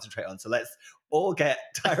anyone to concentrate on. So let's all get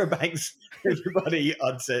Tyra Banks, everybody,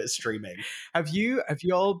 onto streaming. Have you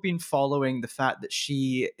all been following the fact that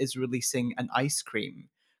she is releasing an ice cream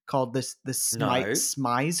called the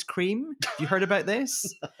Smize cream? Have you heard about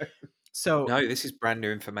this? No. So no, this is brand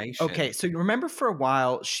new information. Okay, so you remember for a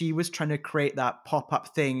while she was trying to create that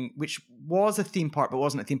pop-up thing, which was a theme park but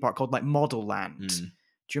wasn't a theme park, called like Model Land. Do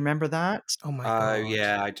you remember that? Oh my god! Oh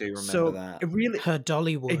yeah, I do remember that. It really, her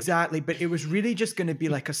Dollywood, exactly. But it was really just going to be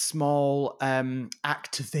like a small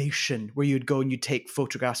activation where you'd go and you'd take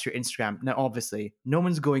photographs for your Instagram. Now, obviously, no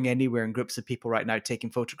one's going anywhere in groups of people right now taking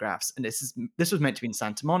photographs, and this was meant to be in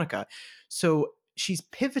Santa Monica, so. She's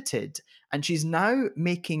pivoted and she's now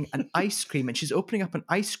making an ice cream, and she's opening up an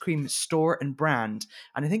ice cream store and brand,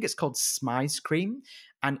 and I think it's called Smize Cream,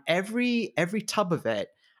 and every tub of it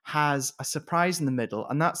has a surprise in the middle,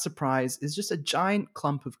 and that surprise is just a giant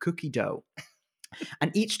clump of cookie dough.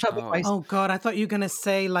 And each tub of ice. Oh god, I thought you were gonna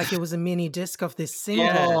say like it was a mini disc of this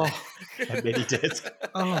single. Yeah. A mini disc.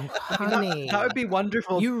 Oh, honey, that would be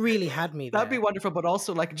wonderful. You really had me there. That'd be wonderful, but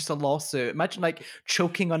also like just a lawsuit. Imagine like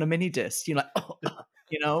choking on a mini disc. You're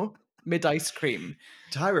like, mid ice cream.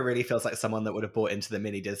 Tyra really feels like someone that would have bought into the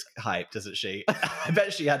mini disc hype, doesn't she? I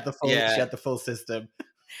bet she had the full. Yeah. She had the full system.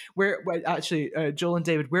 Actually, Joel and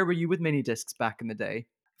David, where were you with mini discs back in the day?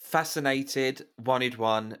 Fascinated, wanted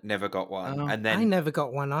one, never got one. And then I never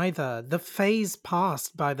got one either. The phase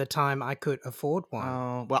passed by the time I could afford one.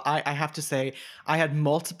 Oh, well, I have to say, I had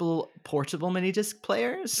multiple portable mini disc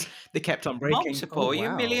players. They kept on breaking. multiple, Oh, you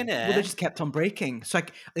wow. millionaire. Well, they just kept on breaking. So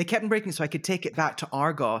they kept on breaking, so I could take it back to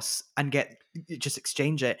Argos and just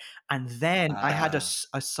exchange it. And then I had a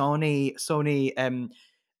Sony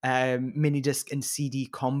mini disc and CD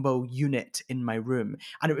combo unit in my room,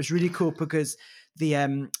 and it was really cool because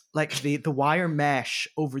the wire mesh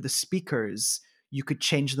over the speakers, you could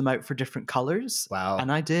change them out for different colors. Wow.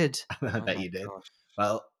 And I did. I bet you did. gosh.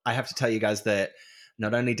 Well, I have to tell you guys that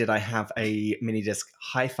not only did I have a mini disc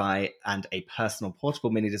hi-fi and a personal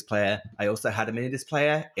portable mini disc player, I also had a mini disc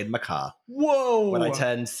player in my car. Whoa! When I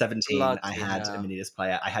turned 17, Bloody I had hell. a mini disc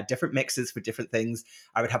player. I had different mixes for different things.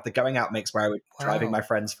 I would have the going out mix where I would be driving Wow. my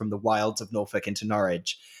friends from the wilds of Norfolk into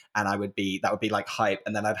Norwich, and that would be like hype.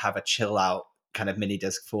 And then I'd have a chill out kind of mini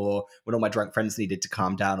disc for when all my drunk friends needed to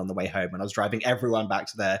calm down on the way home when I was driving everyone back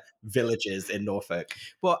to their villages in Norfolk.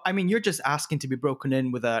 Well, I mean, you're just asking to be broken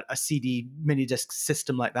in with a CD mini disc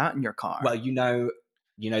system like that in your car. Well, you know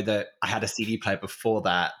that I had a CD player before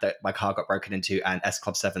that my car got broken into, and S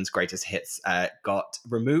Club 7's Greatest Hits got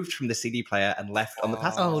removed from the CD player and left on the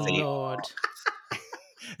passenger Oh seat. Lord.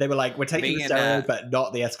 They were like, we're taking the stereo, but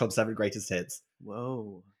not the S Club 7 Greatest Hits.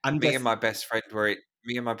 Whoa. Me and my best friend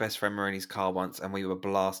were in his car once, and we were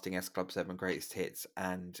blasting S Club 7 Greatest Hits,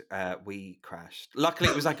 and we crashed. Luckily,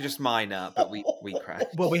 it was like just minor, but we crashed.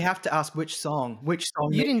 Well, we have to ask which song.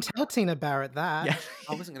 You didn't tell Tina Barrett that. Yeah.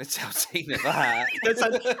 I wasn't going to tell Tina that.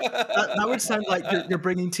 That would sound like you're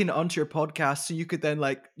bringing Tina onto your podcast, so you could then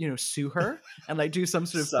sue her and do some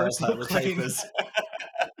sort of Serve her personal with claim. papers.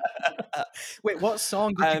 Wait, what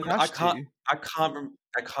song did you crash to? I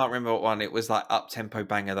can't remember what one. It was like up tempo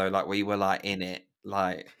banger though. Like we were like in it.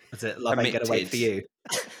 Like was it Love Ain't Gonna Wait for You?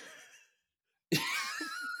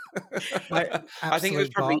 I think it was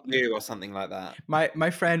Absolute probably bop. you or something like that. My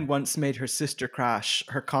friend once made her sister crash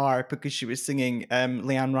her car because she was singing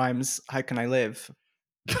Leanne Rimes' "How Can I Live."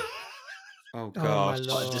 Oh my gosh.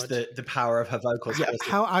 Lord. Just the power of her vocals. Yeah,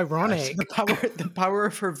 How ironic. The power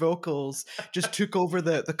of her vocals just took over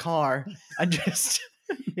the car and just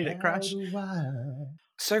made it crash.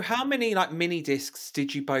 So how many like mini discs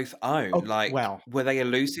did you both own? Oh, Like well. were they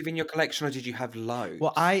elusive in your collection, or did you have loads?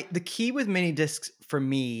 Well, the key with mini discs for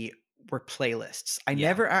me were playlists. I Yeah.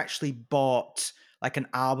 never actually bought like an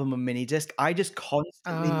album of mini disc. I just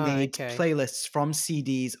constantly made okay. playlists from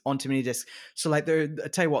CDs onto mini disc. So like I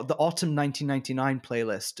tell you what, the autumn 1999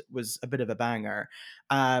 playlist was a bit of a banger.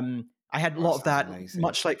 I had a lot of that, sounds amazing.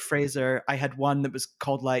 much like Fraser. I had one that was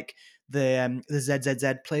called like the ZZZ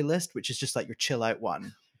playlist, which is just like your chill out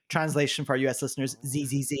one. Translation for our US listeners,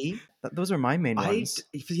 ZZZ. Those are my main ones.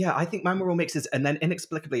 I think mine were all mixes, and then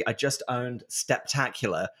inexplicably, I just owned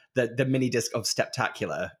Steptacular, the mini disc of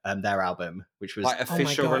Steptacular, their album, which was like Oh my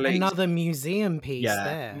official God, release. another museum piece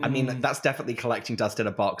there. I mean, that's definitely collecting dust in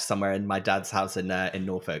a box somewhere in my dad's house in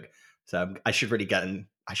Norfolk. So I should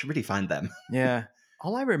really find them. Yeah.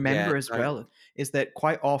 All I remember Yeah, as no. well is that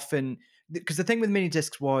quite often, because the thing with mini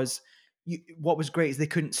discs was, what was great is they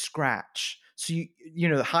couldn't scratch. So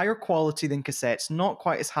the higher quality than cassettes, not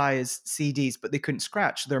quite as high as CDs, but they couldn't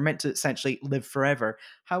scratch. They're meant to essentially live forever.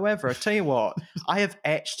 However, I tell you what, I have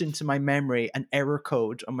etched into my memory an error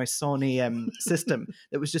code on my Sony system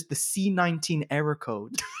that was just the C19 error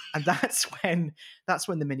code, and that's when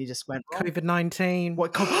the mini disc went wrong. COVID-19.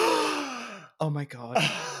 What? Oh my god.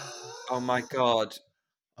 Oh my god.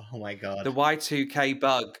 Oh my god! The Y2K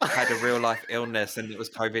bug had a real life illness, and it was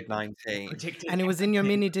COVID-19. Predicted And it was in your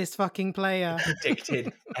mini disc fucking player.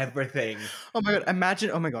 predicted everything. Oh my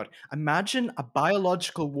god, imagine a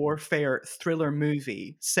biological warfare thriller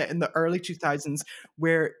movie set in the early 2000s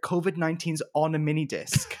where COVID-19's on a mini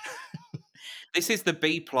disc. This is the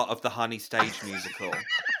B plot of the Honey stage musical.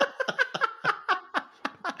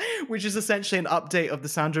 Which is essentially an update of the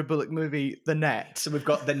Sandra Bullock movie The Net. So we've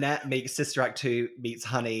got The Net meets Sister Act 2 meets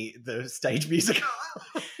Honey, the stage musical.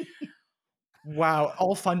 Wow,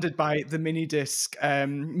 all funded by the mini disc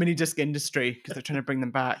industry because they're trying to bring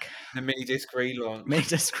them back. The mini disc relaunch. Mini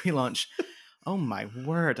disc relaunch. Oh my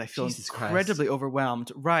word, I feel Jesus Christ. incredibly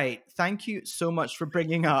overwhelmed. Right, thank you so much for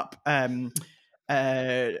bringing up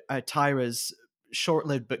Tyra's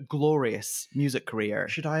short-lived but glorious music career.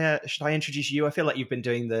 Should I introduce you? I feel like you've been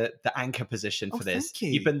doing the anchor position for this. Thank you.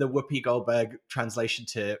 You've been the Whoopi Goldberg translation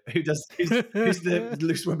to who's the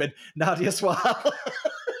loose woman, Nadia Swal.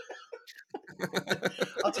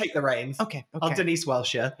 I'll take the reins. Okay. I'll Denise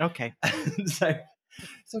Welshire. Okay.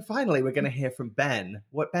 So finally, we're going to hear from Ben.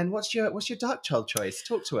 Ben? What's your Dark Child choice?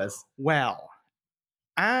 Talk to us. Well,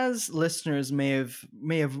 as listeners may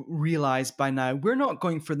have realized by now, we're not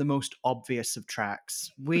going for the most obvious of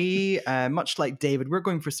tracks. We, much like David, we're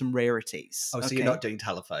going for some rarities. Oh, so okay? you're not doing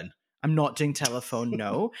telephone. I'm not doing telephone,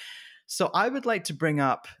 no. So I would like to bring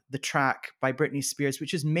up the track by Britney Spears,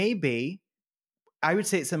 which is maybe, I would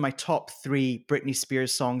say it's in my top 3 Britney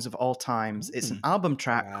Spears songs of all times. It's an album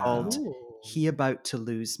track Wow. called He About to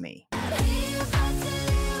Lose Me.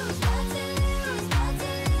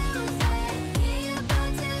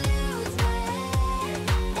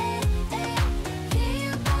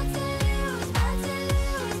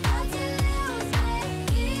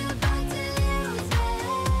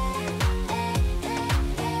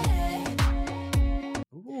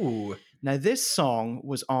 Ooh. Now, this song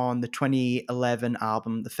was on the 2011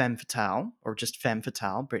 album, The Femme Fatale, or just Femme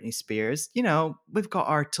Fatale, Britney Spears. You know, we've got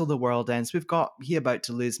our Till the World Ends, we've got He About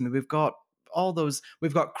to Lose Me, we've got all those.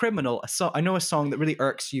 We've got Criminal. I know a song that really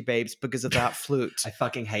irks you, babes, because of that flute. I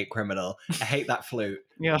fucking hate Criminal. I hate that flute.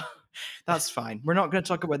 Yeah, that's fine. We're not going to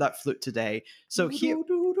talk about that flute today. So here,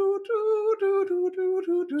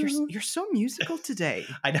 you're so musical today.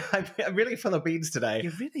 I know, I'm really full of beans today.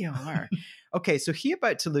 You really are. Okay, so He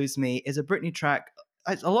About to Lose Me is a Britney track.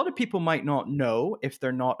 A lot of people might not know if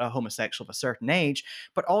they're not a homosexual of a certain age,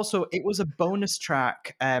 but also it was a bonus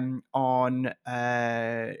track on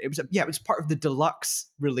it was part of the deluxe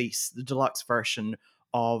release, the deluxe version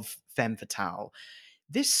of Femme Fatale.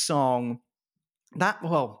 This song, that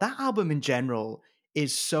album in general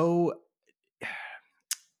is so,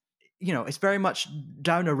 it's very much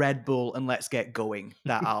down a Red Bull and let's get going,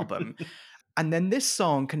 that album. And then this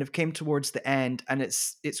song kind of came towards the end and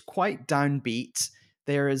it's quite downbeat.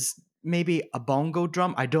 There is maybe a bongo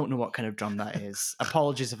drum. I don't know what kind of drum that is.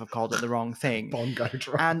 Apologies if I've called it the wrong thing. Bongo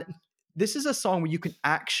drum. And this is a song where you can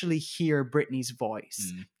actually hear Britney's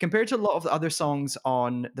voice. Compared to a lot of the other songs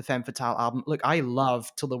on the Femme Fatale album. Look, I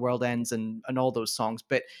love Till the World Ends and all those songs,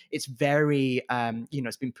 but it's very,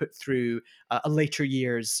 it's been put through a later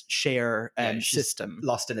years share she's system.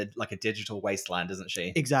 Lost in a digital wasteland, isn't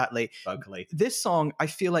she? Exactly. Vocally. This song, I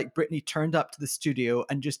feel like Britney turned up to the studio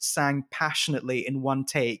and just sang passionately in one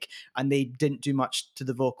take, and they didn't do much to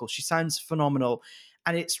the vocal. She sounds phenomenal,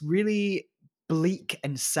 and it's really bleak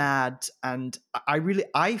and sad, and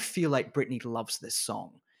I feel like Britney loves this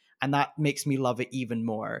song, and that makes me love it even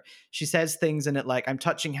more. She says things in it like, I'm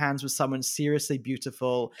touching hands with someone seriously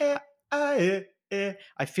beautiful. I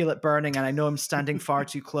feel it burning, and I know I'm standing far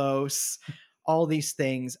too close. All these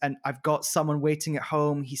things, and I've got someone waiting at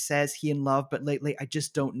home. He says he in love, but lately I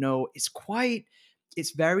just don't know. It's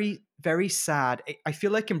very, very sad. I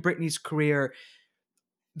feel like in Britney's career,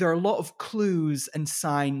 there are a lot of clues and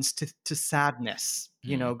signs to sadness,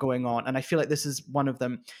 going on. And I feel like this is one of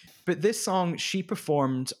them. But this song, she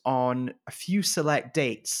performed on a few select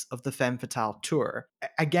dates of the Femme Fatale tour.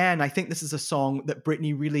 Again, I think this is a song that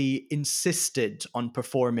Britney really insisted on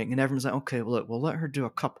performing. And everyone's like, okay, well, look, we'll let her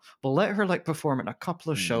perform it in a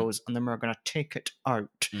couple of shows, and then we're going to take it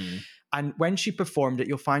out. And when she performed it,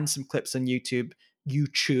 you'll find some clips on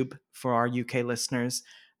YouTube for our UK listeners.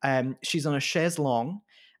 She's on a chaise longue,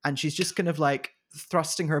 and she's just kind of like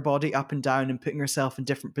thrusting her body up and down and putting herself in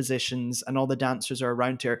different positions, and all the dancers are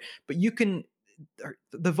around her. But you can hear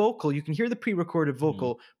the pre-recorded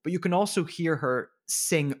vocal, but you can also hear her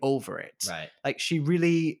sing over it. Right. Like she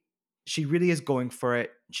really is going for it.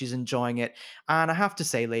 She's enjoying it. And I have to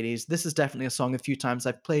say, ladies, this is definitely a song a few times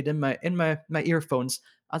I've played in my earphones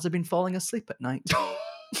as I've been falling asleep at night.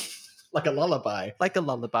 Like a lullaby. Like a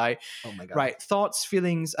lullaby. Oh my God. Right. Thoughts,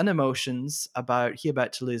 feelings, and emotions about He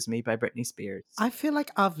About to Lose Me by Britney Spears. I feel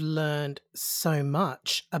like I've learned so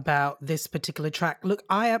much about this particular track. Look,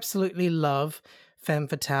 I absolutely love Femme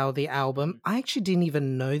Fatale, the album. I actually didn't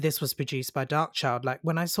even know this was produced by Darkchild. Like,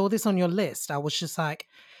 when I saw this on your list, I was just like,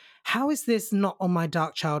 how is this not on my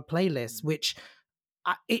Darkchild playlist? Which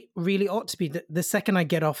it really ought to be. The second I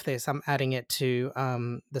get off this, I'm adding it to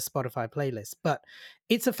the Spotify playlist. But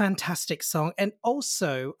it's a fantastic song. And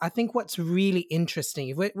also, I think what's really interesting,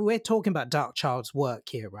 if we're talking about Darkchild's work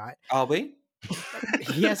here, right? Are we?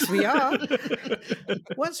 Yes, we are.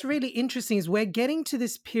 What's really interesting is we're getting to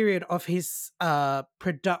this period of his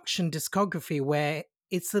production discography where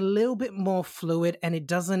it's a little bit more fluid, and it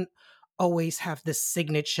doesn't always have the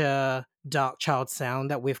signature Darkchild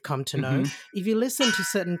sound that we've come to know. If you listen to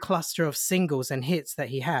certain cluster of singles and hits that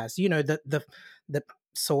he has, the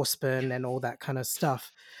Saucepan and all that kind of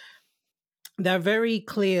stuff, there are very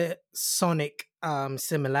clear sonic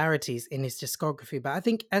similarities in his discography. But I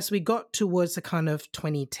think as we got towards the kind of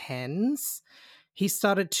 2010s, he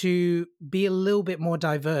started to be a little bit more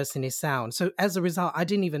diverse in his sound. So as a result,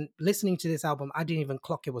 listening to this album, I didn't even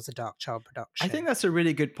clock it was a Darkchild production. I think that's a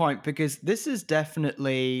really good point, because this is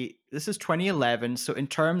 2011. So in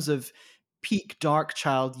terms of peak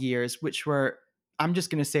Darkchild years, which were, I'm just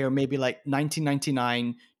going to say, are maybe like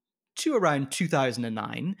 1999 to around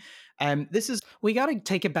 2009. We got to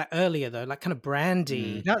take it back earlier though, like kind of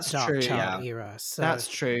Brandy, that's true, Darkchild era. So that's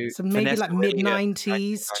true. So maybe Vanessa like Williams,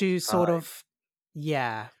 mid-90s to sort 1995. of,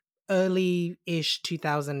 early-ish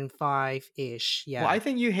 2005-ish. Yeah. Well, I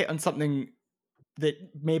think you hit on something that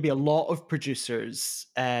maybe a lot of producers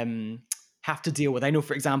have to deal with. I know,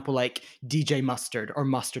 for example, like DJ Mustard, or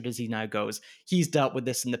Mustard as he now goes, he's dealt with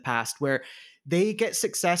this in the past, where they get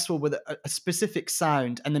successful with a specific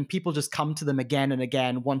sound, and then people just come to them again and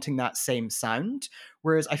again wanting that same sound.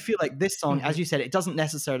 Whereas I feel like this song, as you said, it doesn't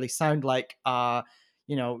necessarily sound like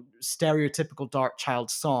stereotypical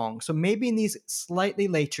Darkchild song. So maybe in these slightly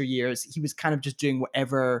later years, he was kind of just doing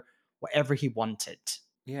whatever whatever he wanted.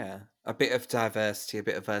 Yeah, a bit of diversity, a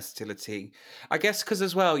bit of versatility. I guess because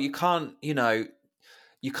as well, you can't,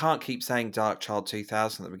 you can't keep saying Dark Child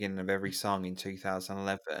 2000 at the beginning of every song in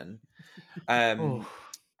 2011. Oh,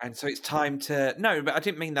 And so it's time to, no, but I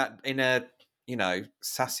didn't mean that in a,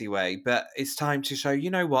 sassy way, but it's time to show, you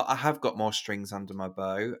know what, I have got more strings under my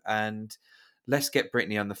bow, and let's get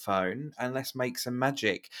Britney on the phone and let's make some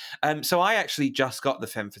magic. So I actually just got the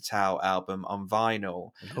Femme Fatale album on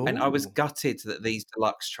vinyl, and I was Ooh. gutted that these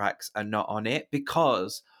deluxe tracks are not on it,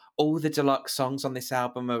 because all the deluxe songs on this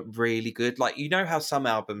album are really good. Like, you know how some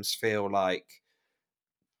albums feel like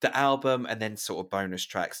the album and then sort of bonus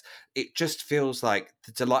tracks. It just feels like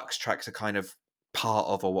the deluxe tracks are kind of part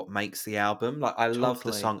of, or what makes the album. Like, I love the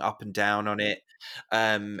totally. song Up and Down on it.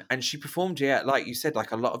 And she performed, like you said,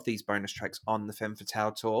 like a lot of these bonus tracks on the Femme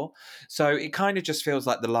Fatale tour. So it kind of just feels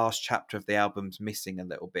like the last chapter of the album's missing a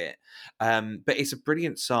little bit. But it's a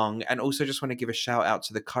brilliant song. And also just want to give a shout out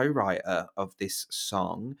to the co-writer of this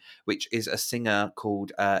song, which is a singer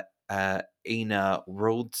called Ina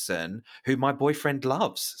Raldson, who my boyfriend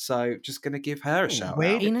loves. So just going to give her a shout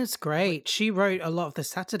wait. out. Ina's great. She wrote a lot of the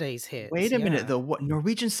Saturdays hits. Wait a minute yeah. though. What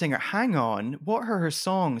Norwegian singer? Hang on. What are her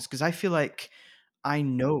songs? Because I feel like I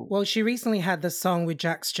know. Well, she recently had the song with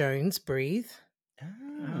Jax Jones, Breathe.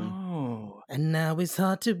 Oh. And now it's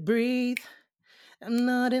hard to breathe. I'm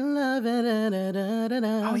not in love.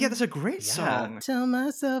 Oh yeah, that's a great Yeah. song. Tell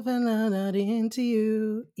myself I'm not into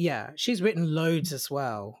you. Yeah, she's written loads as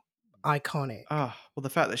well. Iconic. Oh, well, the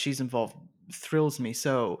fact that she's involved thrills me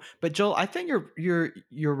so. But Joel, I think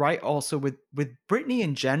you're right also with Britney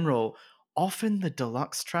in general. Often the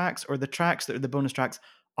deluxe tracks or the tracks that are the bonus tracks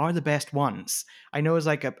are the best ones. I know as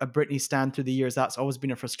like a Britney stan through the years, that's always been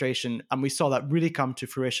a frustration. And we saw that really come to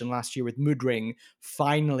fruition last year with Mood Ring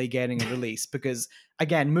finally getting a release. Because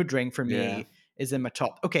again, Mood Ring for me Yeah. is in my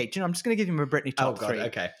top. Okay, do you know, I'm just going to give you my Britney Oh top god, 3.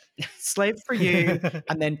 okay. Slave for You,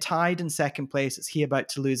 and then tied in second place, it's He About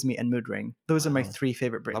to Lose Me and Mood Ring. Those are my Wow. 3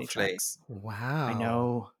 favorite Britney Lovely. tracks. Wow. I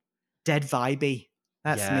know. Dead vibey.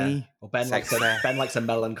 That's Yeah. me. Well, Ben Sex likes a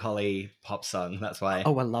melancholy pop song. That's why.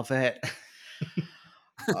 Oh, I love it.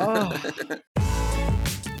 Oh.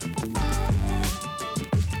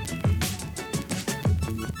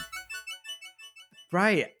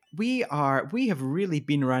 Right. We have really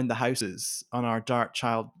been around the houses on our Dark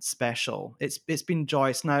Child special. It's been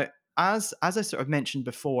joyous. Now, as I sort of mentioned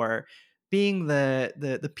before, being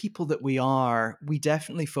the people that we are, we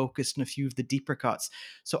definitely focused on a few of the deeper cuts.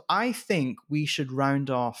 So I think we should round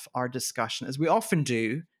off our discussion, as we often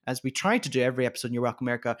do, as we try to do every episode in You're Welcome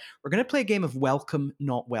America. We're going to play a game of Welcome,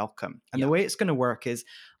 Not Welcome. And Yeah. the way it's going to work is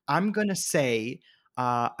I'm going to say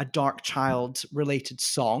a Dark Child related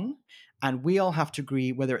song, and we all have to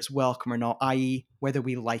agree whether it's welcome or not, i.e., whether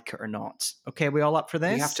we like it or not. Okay, we all up for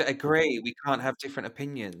this? We have to agree. We can't have different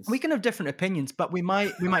opinions. We can have different opinions, but we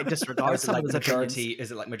might Or disregard is it some like of those opinions. majority?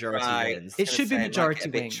 Is it like majority Right. wins? It should be Gonna say, majority like,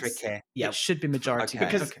 a bit wins. tricky. Yeah. It should be majority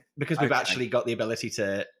Okay. wins. because we've Okay. actually got the ability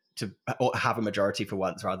to have a majority for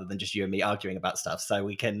once, rather than just you and me arguing about stuff. So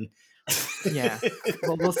we can. Yeah.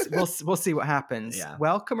 Well, we'll see what happens. Yeah.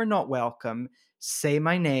 Welcome or not welcome? Say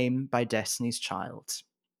My Name by Destiny's Child.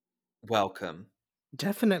 Welcome.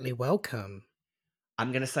 Definitely welcome.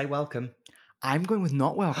 I'm gonna say welcome. I'm going with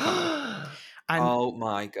not welcome. And Oh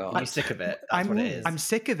my god. I'm sick of it. That's what it is. I'm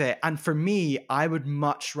sick of it. And for me, I would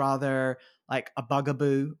much rather like a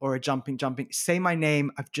Bugaboo or a Jumping. Say My Name,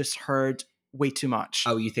 I've just heard way too much.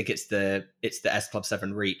 Oh, you think it's the S Club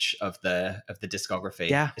 7 reach of the discography?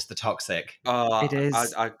 Yeah. It's the toxic. Oh, It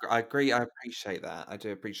is. I agree. I appreciate that. I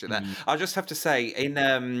do appreciate that. Mm. I just have to say,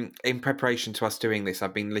 in preparation to us doing this,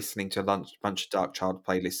 I've been listening to a bunch of Dark Child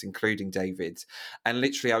playlists, including David's, and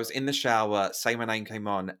literally, I was in the shower. Say My Name came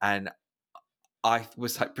on, and I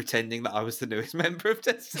was like pretending that I was the newest member of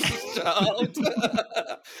Destiny's Child,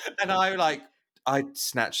 and I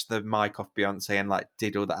snatched the mic off Beyonce and like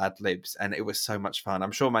did all the ad libs, and it was so much fun.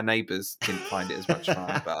 I'm sure my neighbors didn't find it as much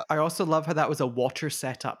fun, but I also love how that was a water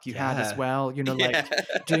setup you had as Yeah. well. You know, like Yeah.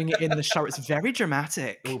 doing it in the shower. It's very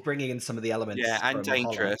dramatic. Well, bringing in some of the elements. yeah, and from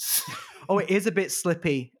Hollow. dangerous. Oh, it is a bit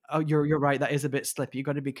slippy. Oh, you're right. That is a bit slippy. You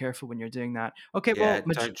got to be careful when you're doing that. Okay, Yeah,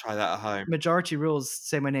 well, don't try that at home. majority rules.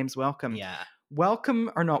 Say My Name's welcome. Yeah. Welcome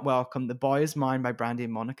or not welcome? The Boy Is Mine by Brandy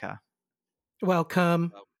and Monica.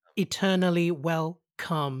 Welcome. Eternally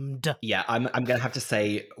welcomed. Yeah, I'm gonna have to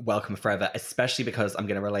say welcome forever, especially because I'm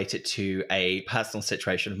gonna relate it to a personal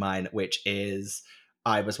situation of mine, which is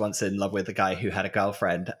I was once in love with a guy who had a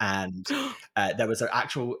girlfriend, and there was an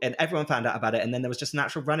actual, and everyone found out about it, and then there was just an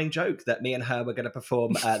actual running joke that me and her were going to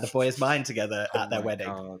perform "The Boy Is Mine" together at their Oh my wedding.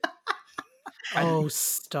 God. Oh,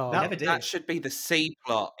 stop. Never did. That should be the C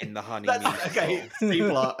plot in the Honey That's musical. okay.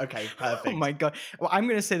 C-plot. Okay, perfect. Oh my god! Well, I'm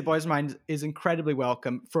going to say The Boy's Mind is incredibly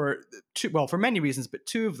welcome for for many reasons, but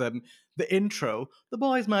two of them. The intro, The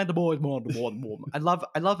Boy's Mind, The Boy's Mind, The Boy's Mind.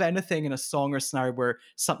 I love anything in a song or scenario where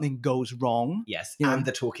something goes wrong. Yes, You know? and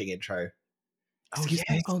the talking intro. Oh, Excuse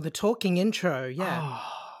yes. me. Oh, the talking intro. Yeah. Oh.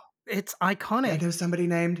 It's I iconic. know somebody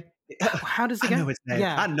named. How does it I go? know his name.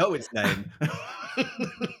 Yeah. I know his name.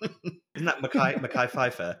 Isn't that Mackay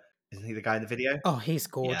Pfeiffer? Isn't he the guy in the video? Oh, he's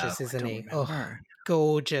gorgeous, I isn't don't he? remember. Oh,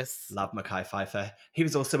 gorgeous. Love Mackay Pfeiffer. He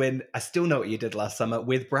was also in I Still Know What You Did Last Summer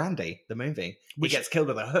with Brandy, the movie. Which- he gets killed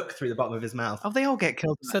with a hook through the bottom of his mouth. Oh, they all get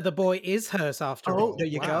killed. So the boy is hers after all. Oh, there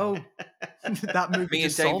you Wow. go. That movie Me and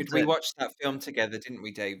just David, solved we it. watched that film together, didn't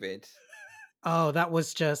we, David? Oh, that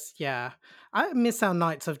was just, yeah. I miss our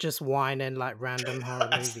nights of just wine and like random horror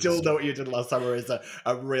I movies. Still Know What You Did Last Summer is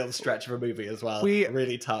a real stretch of a movie as well. We-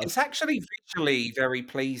 really tough. It's actually visually very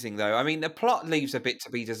pleasing, though. I mean, the plot leaves a bit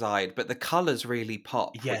to be desired, but the colours really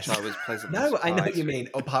pop, Yes. which I was pleasantly No, I know what surprised you with. mean.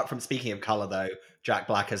 Apart from speaking of color, though, Jack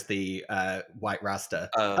Black as the White Rasta.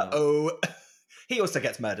 Oh. Oh, he also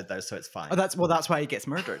gets murdered though, so it's fine. Oh, that's why he gets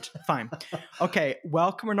murdered. Fine. Okay,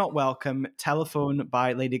 Welcome or Not Welcome, Telephone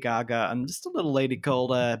by Lady Gaga, and just a little lady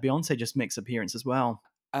called Beyonce just makes appearance as well.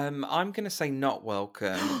 I'm going to say not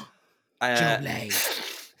welcome. Jolie.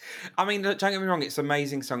 I mean, look, don't get me wrong, it's an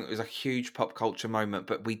amazing song. It was a huge pop culture moment,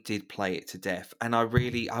 but we did play it to death. And I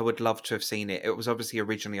would love to have seen it. It was obviously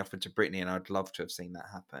originally offered to Britney, and I'd love to have seen that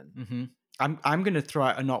happen. Mm-hmm. I'm going to throw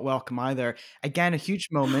out a Not Welcome either. Again, a huge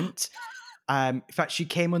moment. In fact, she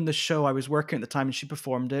came on the show. I was working at the time and she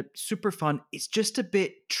performed it. Super fun. It's just a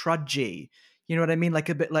bit trudgy. You know what I mean? Like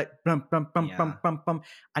a bit like bum bum bum Yeah. bum bum bum.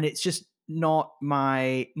 And it's just not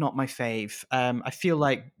my fave. I feel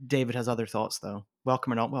like David has other thoughts though.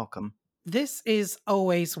 Welcome or Not Welcome. This is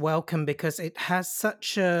always welcome because it has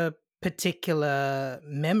such a particular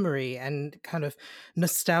memory and kind of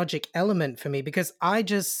nostalgic element for me because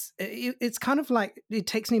it's kind of like it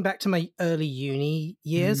takes me back to my early uni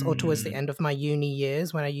years or towards the end of my uni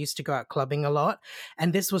years when I used to go out clubbing a lot,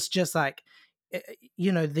 and this was just like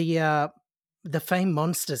the Fame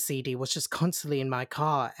Monster CD was just constantly in my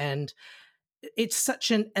car, and it's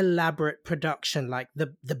such an elaborate production. Like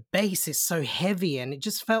the bass is so heavy, and it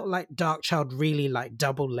just felt like Darkchild really like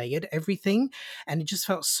double layered everything, and it just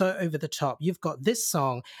felt so over the top. You've got this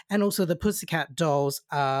song and also the Pussycat Dolls.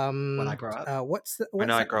 When I Grow Up.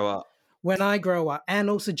 When I grow up. When I Grow Up,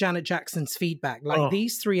 and also Janet Jackson's Feedback. Like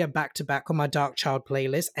these three are back to back on my Darkchild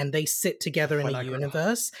playlist, and they sit together in When a I Grow Up.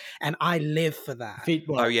 universe, and I live for that.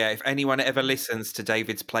 Oh yeah, if anyone ever listens to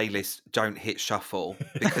David's playlist, don't hit shuffle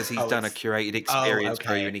because he's Oh, done a it's- curated experience for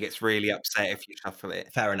okay. you, and he gets really upset if you shuffle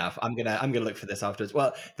it. Fair enough. I'm gonna look for this afterwards.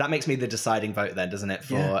 Well, that makes me the deciding vote then, doesn't it,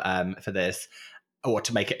 for this, or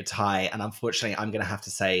to make it a tie? And unfortunately, I'm gonna have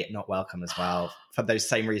to say Not Welcome as well for those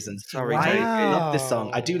same reasons. Sorry, I David. love this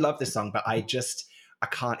song. I do love this song, but I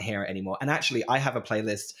can't hear it anymore. And actually, I have a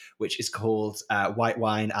playlist which is called White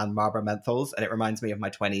Wine and Marlboro Menthols, and it reminds me of my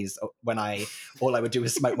 20s when all I would do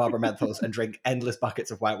was smoke Marlboro Menthols and drink endless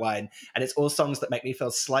buckets of white wine. And it's all songs that make me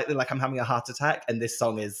feel slightly like I'm having a heart attack, and this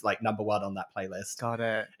song is like number one on that playlist. Got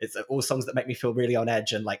it. It's all songs that make me feel really on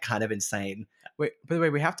edge and like kind of insane. Wait, by the way,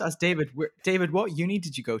 we have to ask David. David, what uni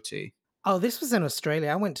did you go to? Oh, this was in Australia.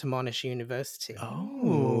 I went to Monash University.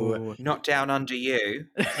 Oh, Not down under you.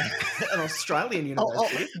 An Australian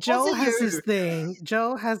university. Joel has you? this thing.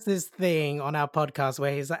 Joel has this thing on our podcast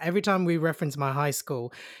where he's like, every time we reference my high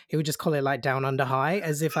school, he would just call it like Down Under High,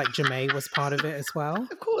 as if like Jamae was part of it as well.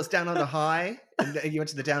 Of course, Down Under High. And you went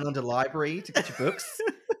to the Down Under Library to get your books.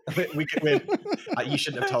 You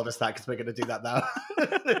shouldn't have told us that because we're going to do that now.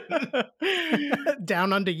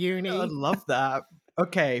 Down Under Uni. I love that.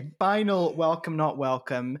 Okay, final Welcome Not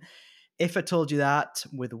Welcome. If I Told You That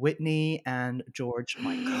with Whitney and George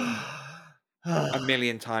Michael. A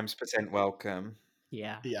million times % welcome.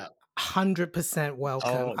 Yeah. Yeah. 100% welcome.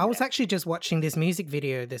 Oh, I was actually just watching this music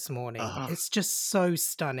video this morning. It's just so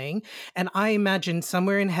stunning. And I imagine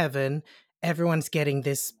somewhere in heaven, everyone's getting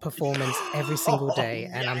this performance every single day.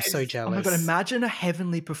 And I'm so jealous. Oh my god, imagine a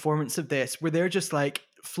heavenly performance of this where they're just like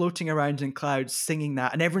floating around in clouds singing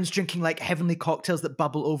that and everyone's drinking like heavenly cocktails that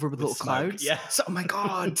bubble over with little smoke, clouds. yeah. So, oh my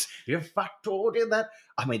god. If I told you that.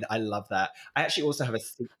 I mean, I love that. I actually also have a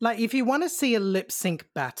Like, if you want to see a lip sync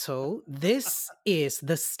battle, this is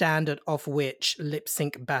the standard of which lip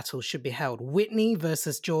sync battle should be held. Whitney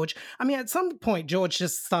versus George. I mean, at some point, George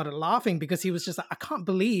just started laughing because he was just like, I can't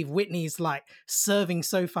believe Whitney's like serving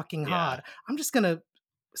so fucking hard. I'm just going to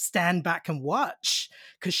stand back and watch.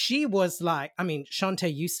 Because she was like, I mean,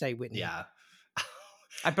 Shantae, you stay, Whitney. Yeah.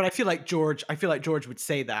 But I feel like George would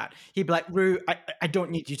say that. He'd be like, Rue, I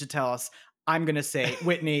don't need you to tell us. I'm going to say,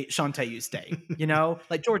 Whitney, Shantae, you stay. You know?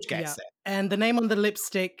 Like, George gets it. And the name on the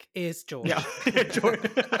lipstick is George. Yeah. George.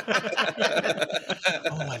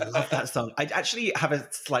 Oh, I love that song. I actually have a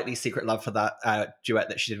slightly secret love for that duet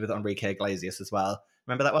that she did with Enrique Iglesias as well.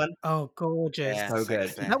 Remember that one? Oh, gorgeous. Yeah, So good.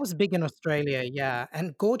 same. That was big in Australia, yeah.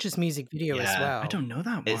 And gorgeous music video as Yeah. well. I don't know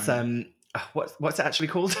that one. It's what's it actually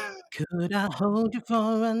called? Could I hold you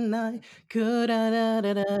for a night? Could I da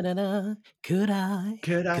da da da da? Could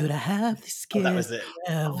I have this kiss that was it.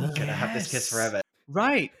 forever? Could I have this kiss forever?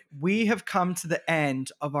 Right. We have come to the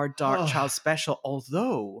end of our Dark Child special,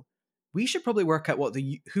 although we should probably work out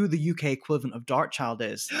who the UK equivalent of Dark Child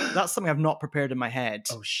is. That's something I've not prepared in my head.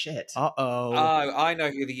 Oh shit. Uh-oh. Oh, I know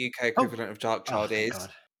who the UK equivalent of Dark Child thank is. God.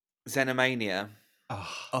 Xenomania.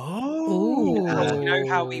 Oh. You know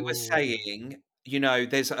how we were saying,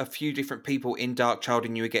 there's a few different people in Dark Child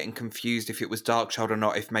and you were getting confused if it was Dark Child or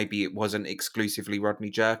not, if maybe it wasn't exclusively Rodney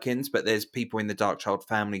Jerkins, but there's people in the Dark Child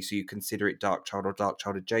family, so you consider it Dark Child or Dark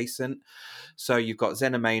Child adjacent. So you've got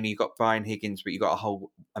Xenomania, you've got Brian Higgins, but you've got a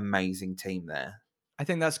whole amazing team there. I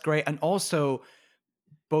think that's great. And also,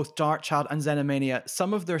 both Dark Child and Xenomania,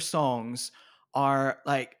 some of their songs are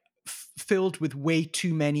like filled with way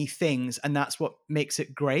too many things, and that's what makes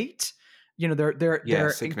it great.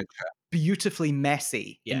 They're signature. Beautifully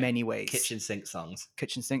messy in many ways. Kitchen sink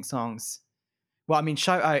songs. Well, I mean,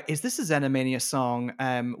 shout out, is this a Xenomania song?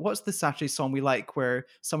 What's the Saturday song we like where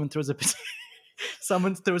someone throws a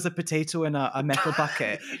potato in a metal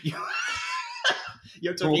bucket?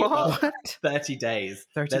 You're talking about What? 30 Days.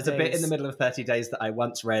 30 There's a bit Days. in the middle of 30 Days that I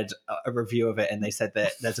once read a review of it, and they said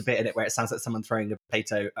that there's a bit in it where it sounds like someone throwing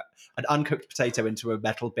an uncooked potato into a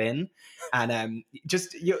metal bin. And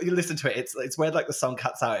just you listen to it. It's where like the song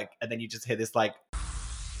cuts out, and then you just hear this like.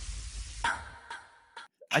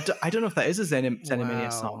 I don't know if that is a Xenomania Wow.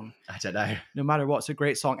 song. I don't know. No matter what, it's a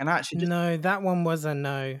great song. And actually, No, that one was a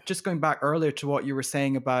no. just going back earlier to what you were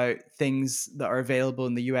saying about things that are available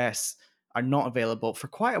in the US are not available. For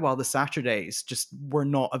quite a while, the Saturdays just were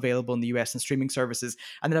not available in the US and streaming services.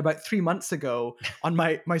 And then about 3 months ago, on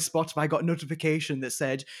my Spotify, I got a notification that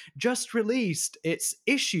said, just released, it's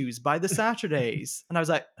Issues by the Saturdays. And I was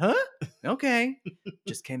like, huh? Okay.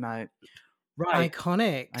 Just came out. Right.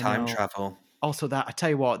 Iconic. I Time know. travel. Also, I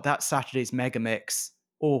tell you what, that Saturday's mega mix.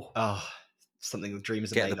 Oh, Something the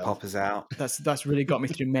dreams are Get made the of. poppers out. that's really got me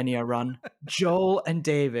through many a run. Joel and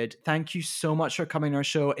David, thank you so much for coming on our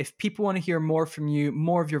show. If people want to hear more from you,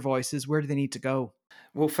 more of your voices, where do they need to go?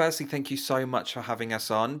 Well, firstly, thank you so much for having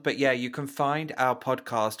us on. But yeah, you can find our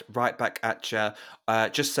podcast Right Back At Ya.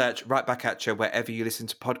 Just search Right Back At Ya wherever you listen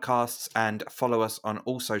to podcasts, and follow us on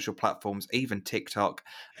all social platforms, even TikTok,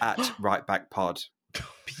 at Right Back Pod.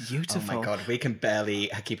 Beautiful. Oh my God, we can barely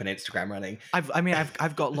keep an Instagram running.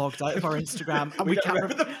 I've got logged out of our Instagram, and we don't can't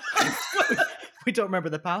remember we don't remember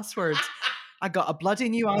the passwords. I got a bloody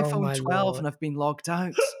new Oh iPhone my 12 Lord. and I've been logged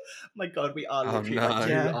out. My God, we are Oh, literally no. like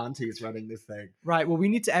two Yeah. aunties running this thing. Right, well, we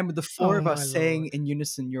need to end with the four Oh of us my saying Lord. in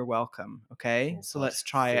unison, "You're welcome." Okay, Oh, so God. let's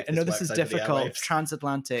try See it. if I know this this is works over the difficult. airwaves.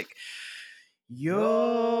 Transatlantic.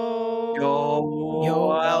 You're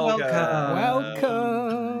welcome.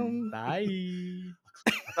 Welcome. Bye.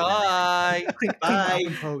 Bye. Bye.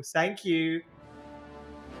 Post. Thank you.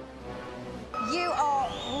 You are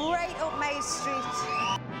right up my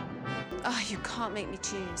street. Oh, you can't make me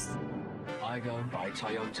choose. Igo by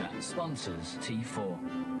Toyota sponsors T4.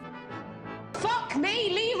 Fuck me,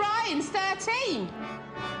 Lee Ryan's 13.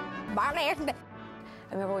 I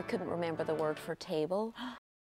remember we couldn't remember the word for table.